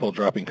 Example,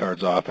 dropping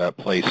cards off at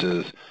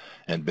places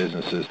and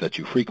businesses that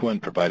you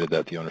frequent, provided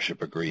that the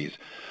ownership agrees.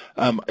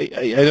 I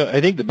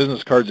think the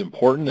business card's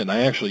important, and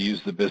I actually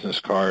use the business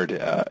card.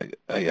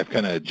 I've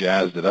kind of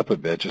jazzed it up a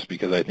bit just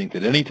because I think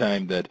that any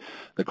time that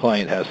the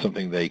client has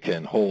something they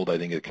can hold, I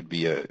think it could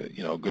be a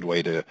good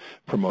way to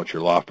promote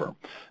your law firm.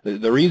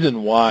 The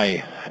reason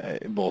why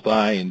both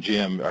I and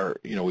Jim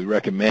we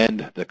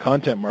recommend the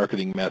content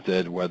marketing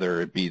method, whether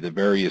it be the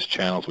various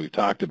channels we've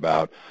talked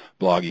about,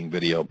 blogging,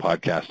 video,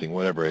 podcasting,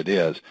 whatever it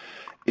is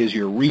is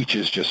your reach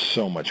is just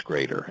so much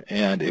greater.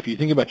 And if you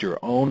think about your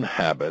own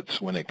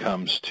habits when it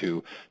comes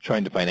to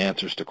trying to find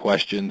answers to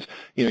questions,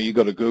 you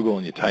go to Google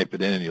and you type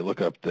it in and you look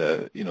up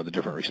the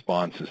different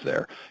responses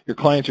there. Your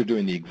clients are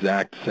doing the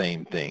exact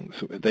same things.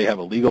 If they have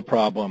a legal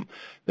problem,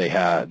 they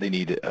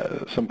need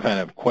some kind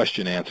of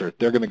question answered,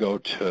 they're going to go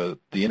to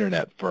the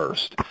internet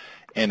first.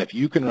 And if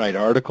you can write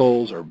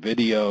articles or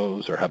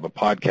videos or have a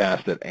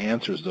podcast that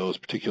answers those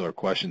particular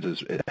questions,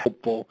 is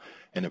helpful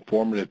and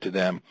informative to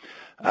them,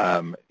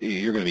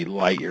 you're going to be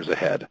light years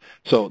ahead.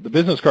 So the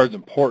business card is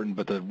important,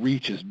 but the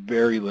reach is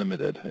very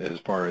limited as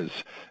far as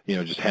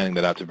just handing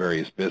that out to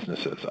various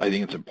businesses. I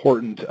think it's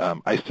important.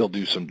 I still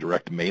do some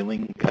direct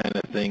mailing kind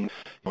of thing,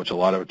 which a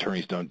lot of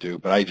attorneys don't do,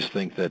 but I just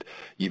think that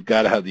you've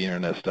got to have the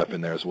internet stuff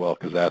in there as well,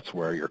 because that's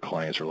where your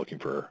clients are looking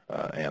for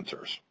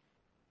answers.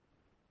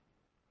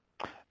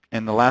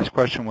 And the last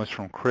question was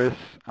from Chris,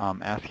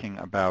 asking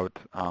about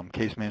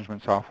case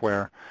management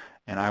software.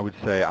 And I would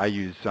say I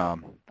use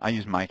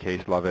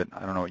MyCase, love it.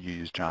 I don't know what you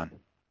use, John.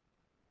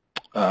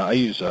 I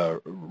use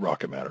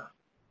Rocket Matter.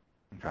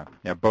 Okay.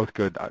 Yeah, both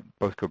good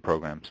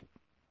programs.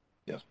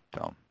 Yes.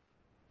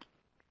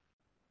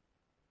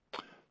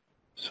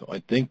 So I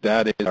think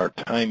that is, our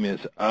time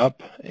is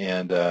up.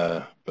 And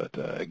but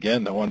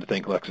again, I wanted to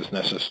thank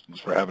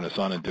LexisNexis for having us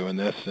on and doing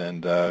this.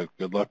 And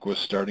good luck with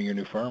starting your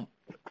new firm.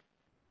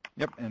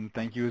 Yep, and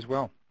thank you as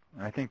well.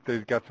 And I think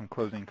they've got some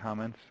closing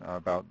comments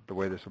about the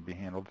way this will be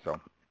handled. So.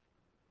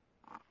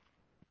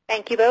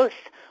 Thank you both.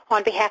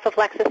 On behalf of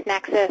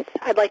LexisNexis,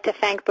 I'd like to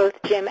thank both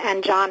Jim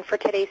and John for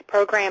today's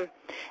program.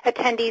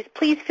 Attendees,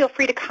 please feel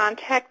free to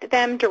contact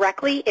them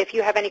directly if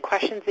you have any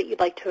questions that you'd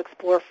like to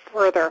explore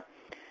further.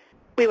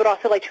 We would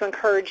also like to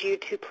encourage you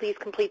to please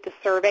complete the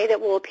survey that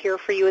will appear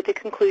for you at the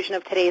conclusion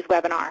of today's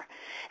webinar.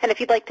 And if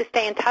you'd like to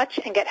stay in touch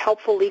and get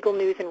helpful legal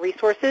news and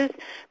resources,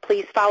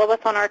 please follow us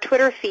on our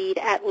Twitter feed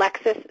at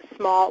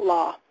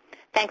LexisSmallLaw.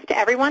 Thanks to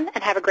everyone,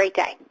 and have a great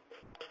day.